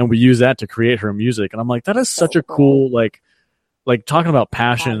 and we use that to create her music. And I'm like, that is such a cool, like talking about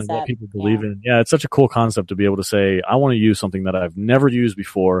passion and what people believe in. Yeah, it's such a cool concept to be able to say, I want to use something that I've never used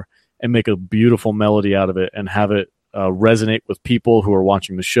before and make a beautiful melody out of it and have it resonate with people who are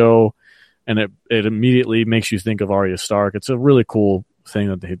watching the show. And it immediately makes you think of Arya Stark. It's a really cool thing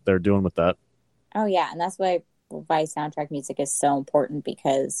that they're doing with that. Oh, yeah. And that's why soundtrack music is so important,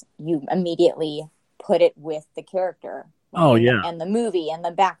 because you immediately put it with the character. And the movie and the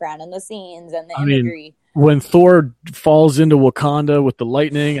background and the scenes and the imagery. When Thor falls into Wakanda with the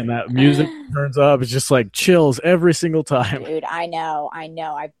lightning and that music turns up, it's just like chills every single time. Dude, I know.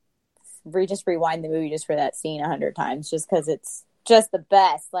 I just rewind the movie just for that scene 100 times, just because it's just the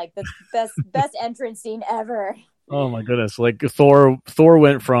best. Like the best entrance scene ever. Oh my goodness! Like Thor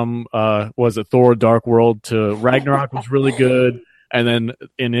went from was it Thor Dark World to Ragnarok was really good, and then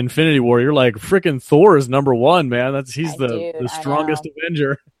in Infinity War you're like, freaking Thor is number one, man. He's the strongest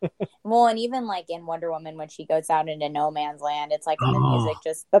Avenger. Well, and even like in Wonder Woman when she goes out into no man's land, it's like the music,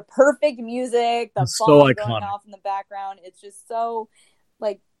 just the perfect music, the bomb going off in the background. It's just so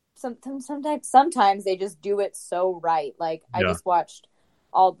like sometimes they just do it so right. Like I just watched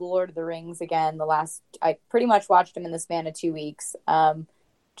all the Lord of the Rings again. I pretty much watched them in the span of 2 weeks.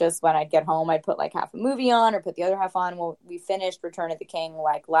 Just when I'd get home, I'd put like half a movie on or put the other half on. Well, we finished Return of the King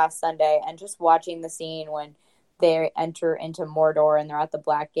like last Sunday, and just watching the scene when they enter into Mordor and they're at the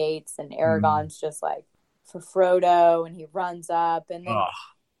Black Gates and Aragorn's just like for Frodo, and he runs up, and then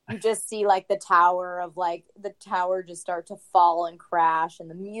you just see like the tower just start to fall and crash, and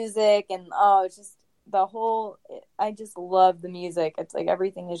the music, and it's just I just love the music. It's like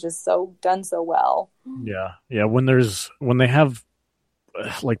everything is just so done so well. Yeah. When they have,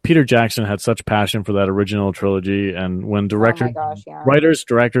 like, Peter Jackson had such passion for that original trilogy, and when writers,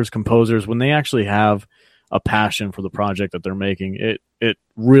 directors, composers, when they actually have a passion for the project that they're making, it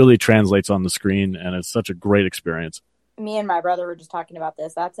really translates on the screen, and it's such a great experience. Me and my brother were just talking about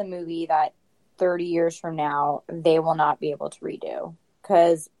this. That's a movie that 30 years from now they will not be able to redo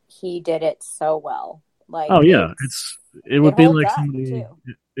because he did it so well. Like, oh yeah, it would be holds like up somebody too.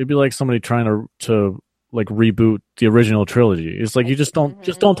 it'd be like somebody trying to like reboot the original trilogy. It's like you just don't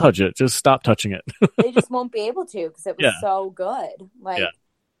touch it. Just stop touching it. They just won't be able to because it was Yeah. so good. Like, Yeah.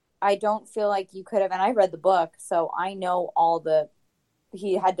 I don't feel like you could have, and I read the book, so I know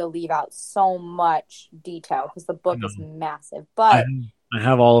he had to leave out so much detail because the book is massive. But I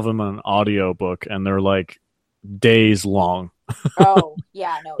have all of them on an audio book, and they're like days long. oh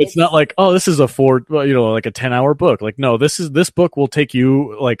yeah, no, It's not like, oh, this is a like a 10-hour book. Like, no, this book will take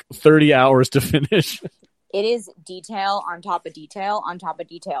you like 30 hours to finish. It is detail on top of detail on top of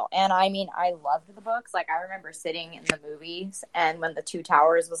detail. And I mean, I loved the books. Like, I remember sitting in the movies and when the Two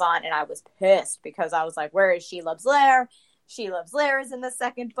Towers was on, and I was pissed because I was like, where is She Loves Lair? She Loves Lair is in the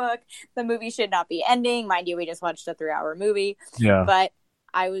second book. The movie should not be ending. Mind you, we just watched a 3-hour movie. Yeah. But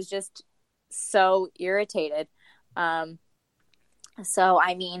I was just so irritated. So,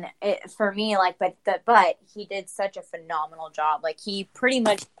 I mean, for me, like, but he did such a phenomenal job. Like, he pretty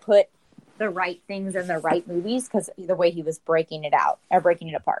much put the right things in the right movies because the way he was breaking it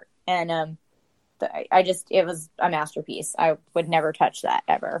apart. And it was a masterpiece. I would never touch that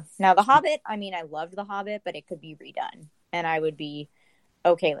ever. Now, The Hobbit, I mean, I loved The Hobbit, but it could be redone, and I would be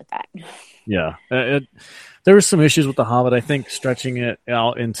okay with that. Yeah. There were some issues with The Hobbit. I think stretching it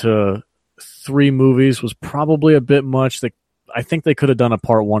out into 3 movies was probably a bit much. I think they could have done a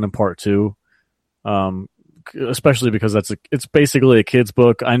part 1 and part 2. Especially because it's basically a kid's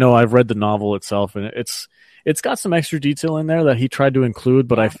book. I know I've read the novel itself, and it's got some extra detail in there that he tried to include,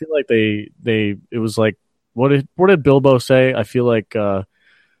 but I feel like it was like, what did Bilbo say? I feel like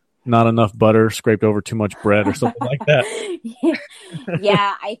not enough butter scraped over too much bread or something like that.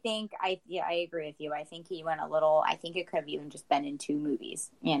 Yeah, I agree with you. I think he went I think it could have even just been in 2 movies,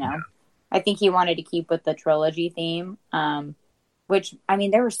 you know. Yeah. I think he wanted to keep with the trilogy theme, which, I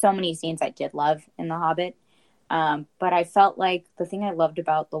mean, there were so many scenes I did love in The Hobbit. But I felt like the thing I loved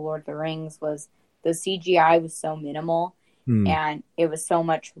about The Lord of the Rings was the CGI was so minimal and it was so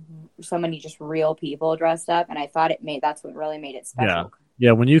many just real people dressed up. And I thought that's what really made it special.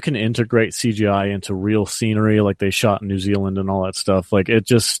 Yeah. When you can integrate CGI into real scenery, like they shot in New Zealand and all that stuff, like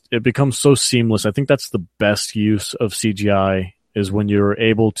it becomes so seamless. I think that's the best use of CGI is when you're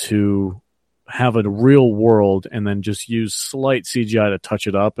able to have a real world and then just use slight CGI to touch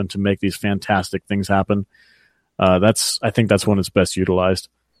it up and to make these fantastic things happen. I think that's when it's best utilized.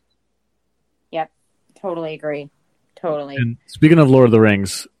 Yep. Totally agree. Totally. And speaking of Lord of the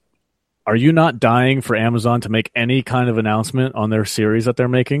Rings, are you not dying for Amazon to make any kind of announcement on their series that they're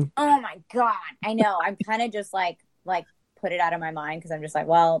making? Oh my God. I know. I'm kind of just like put it out of my mind because I'm just like,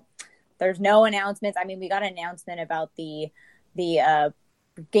 well, there's no announcements. I mean, we got an announcement about the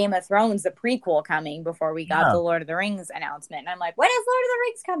Game of Thrones, the prequel coming before we got the Lord of the Rings announcement. And I'm like, when is Lord of the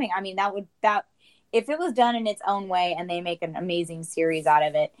Rings coming? I mean, that if it was done in its own way and they make an amazing series out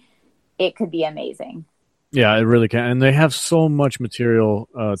of it, it could be amazing. Yeah, it really can. And they have so much material.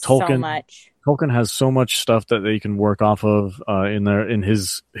 Tolkien, so much. Tolkien has so much stuff that they can work off of in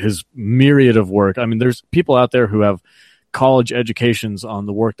his myriad of work. I mean, there's people out there who have college educations on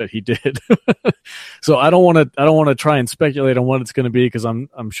the work that he did. So I don't want to try and speculate on what it's going to be because I'm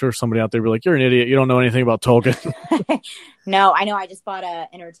sure somebody out there will be like, you're an idiot. You don't know anything about Tolkien. No, I know. I just bought a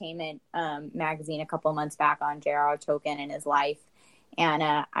entertainment magazine a couple of months back on J.R.R. Tolkien and his life. And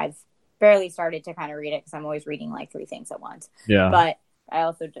I've barely started to kind of read it because I'm always reading like 3 things at once. Yeah. But I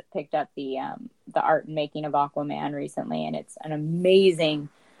also just picked up the art and making of Aquaman recently, and it's an amazing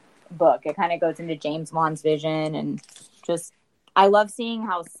book. It kind of goes into James Wan's vision, and just I love seeing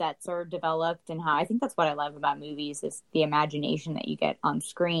how sets are developed and how I think that's what I love about movies is the imagination that you get on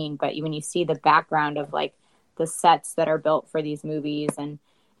screen. But when you see the background of like the sets that are built for these movies and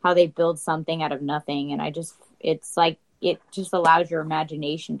how they build something out of nothing, and it's like it just allows your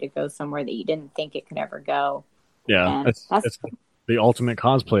imagination to go somewhere that you didn't think it could ever go. Yeah, that's the ultimate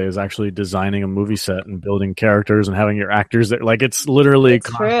cosplay is actually designing a movie set and building characters and having your actors there. Like it's literally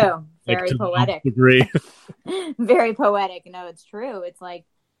true. Very poetic. Very poetic. No, it's true. It's like,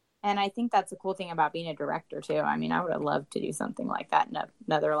 and I think that's a cool thing about being a director too. I mean, I would have loved to do something like that in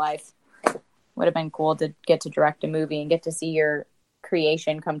another life. Would have been cool to get to direct a movie and get to see your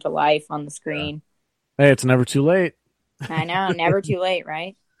creation come to life on the screen. Hey, it's never too late. I know, never too late,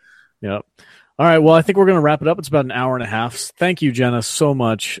 right? Yep. All right. Well, I think we're going to wrap it up. It's about an hour and a half. Thank you, Jenna, so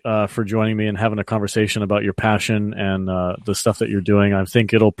much for joining me and having a conversation about your passion and the stuff that you're doing. I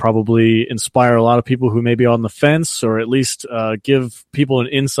think it'll probably inspire a lot of people who may be on the fence, or at least give people an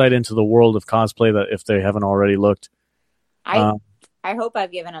insight into the world of cosplay that if they haven't already looked. I hope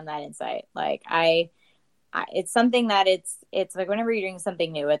I've given them that insight. Like it's something that it's like whenever you're doing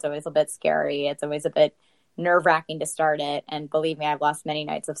something new, it's always a bit scary. It's always a bit nerve-wracking to start it, and believe me, I've lost many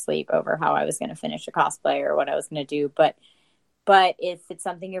nights of sleep over how I was going to finish a cosplay or what I was going to do, but if it's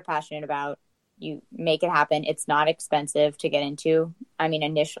something you're passionate about, you make it happen. It's not expensive to get into. I mean,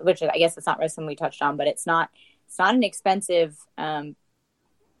 initially, which I guess it's not really something we touched on, but it's not an expensive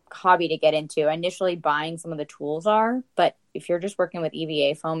hobby to get into. Initially, buying some of the tools are, but if you're just working with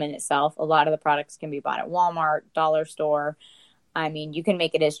EVA foam in itself, a lot of the products can be bought at Walmart, dollar store. I mean, you can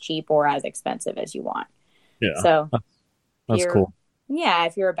make it as cheap or as expensive as you want. Yeah. So that's cool. Yeah.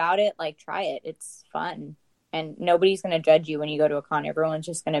 If you're about it, like, try it. It's fun. And nobody's going to judge you when you go to a con. Everyone's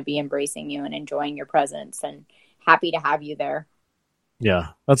just going to be embracing you and enjoying your presence and happy to have you there. Yeah,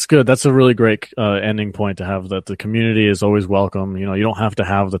 that's good. That's a really great ending point to have, that the community is always welcome. You know, you don't have to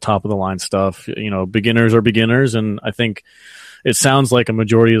have the top of the line stuff. You know, beginners are beginners. And I think it sounds like a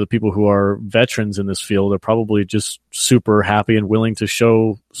majority of the people who are veterans in this field are probably just super happy and willing to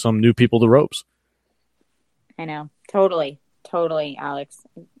show some new people the ropes. I know. Totally, Alex.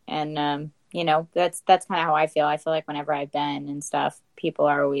 And, you know, that's kind of how I feel. I feel like whenever I've been and stuff, people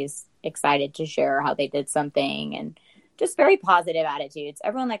are always excited to share how they did something, and just very positive attitudes.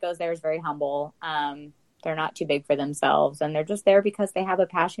 Everyone that goes there is very humble. They're not too big for themselves, and they're just there because they have a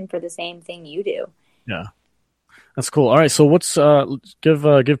passion for the same thing you do. Yeah. That's cool. All right, so what's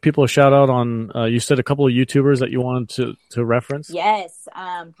give people a shout out on? You said a couple of YouTubers that you wanted to reference. Yes,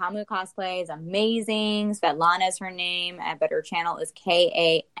 Kamu Cosplay is amazing. Svetlana is her name, but her channel is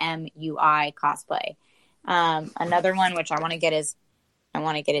Kamui Cosplay. Another one which I want to get his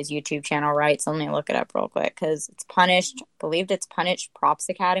YouTube channel right. So let me look it up real quick because it's Punished. I believed it's Punished Props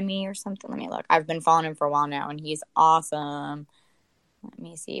Academy or something. Let me look. I've been following him for a while now, and he's awesome. Let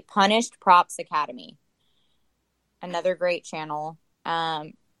me see. Punished Props Academy. Another great channel.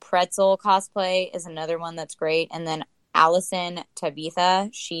 Pretzel Cosplay is another one that's great. And then Allison Tabitha,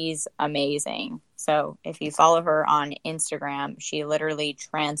 she's amazing. So if you follow her on Instagram, she literally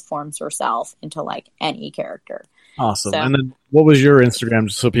transforms herself into like any character. Awesome. So, and then what was your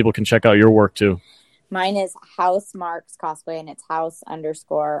Instagram so people can check out your work too? Mine is House Marks Cosplay, and it's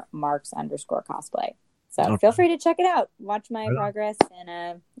house_marks_cosplay. So okay. Feel free to check it out. Watch my progress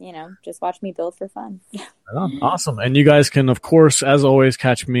and, just watch me build for fun. Awesome. And you guys can, of course, as always,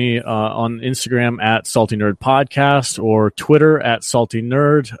 catch me on Instagram at Salty Nerd Podcast or Twitter at Salty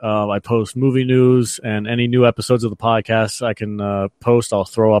Nerd. I post movie news and any new episodes of the podcast I can post. I'll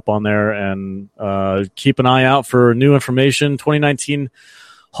throw up on there, and keep an eye out for new information. 2019.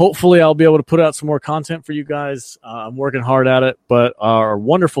 Hopefully, I'll be able to put out some more content for you guys. I'm working hard at it, but our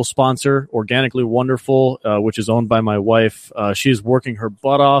wonderful sponsor, Organically Wonderful, which is owned by my wife, she's working her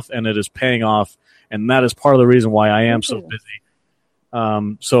butt off, and it is paying off, and that is part of the reason why I am so busy.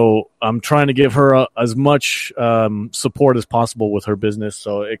 So I'm trying to give her as much support as possible with her business,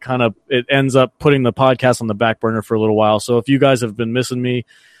 so it ends up putting the podcast on the back burner for a little while. So if you guys have been missing me,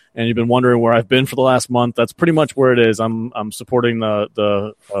 and you've been wondering where I've been for the last month, that's pretty much where it is. I'm supporting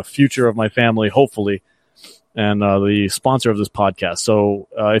the future of my family, hopefully, and the sponsor of this podcast. So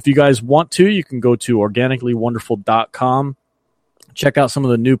if you guys want to, you can go to organicallywonderful.com. Check out some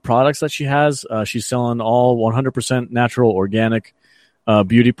of the new products that she has. She's selling all 100% natural, organic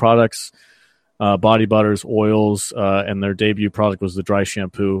beauty products, body butters, oils, and their debut product was the dry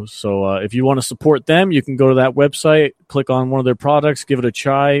shampoo. So if you want to support them, you can go to that website, click on one of their products, give it a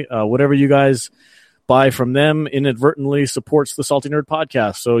try. Whatever you guys buy from them inadvertently supports the Salty Nerd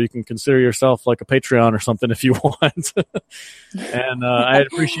Podcast. So you can consider yourself like a Patreon or something if you want. And I'd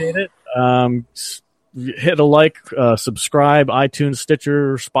appreciate it. Hit a like, subscribe, iTunes,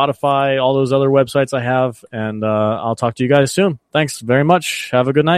 Stitcher, Spotify, all those other websites I have. And I'll talk to you guys soon. Thanks very much. Have a good night.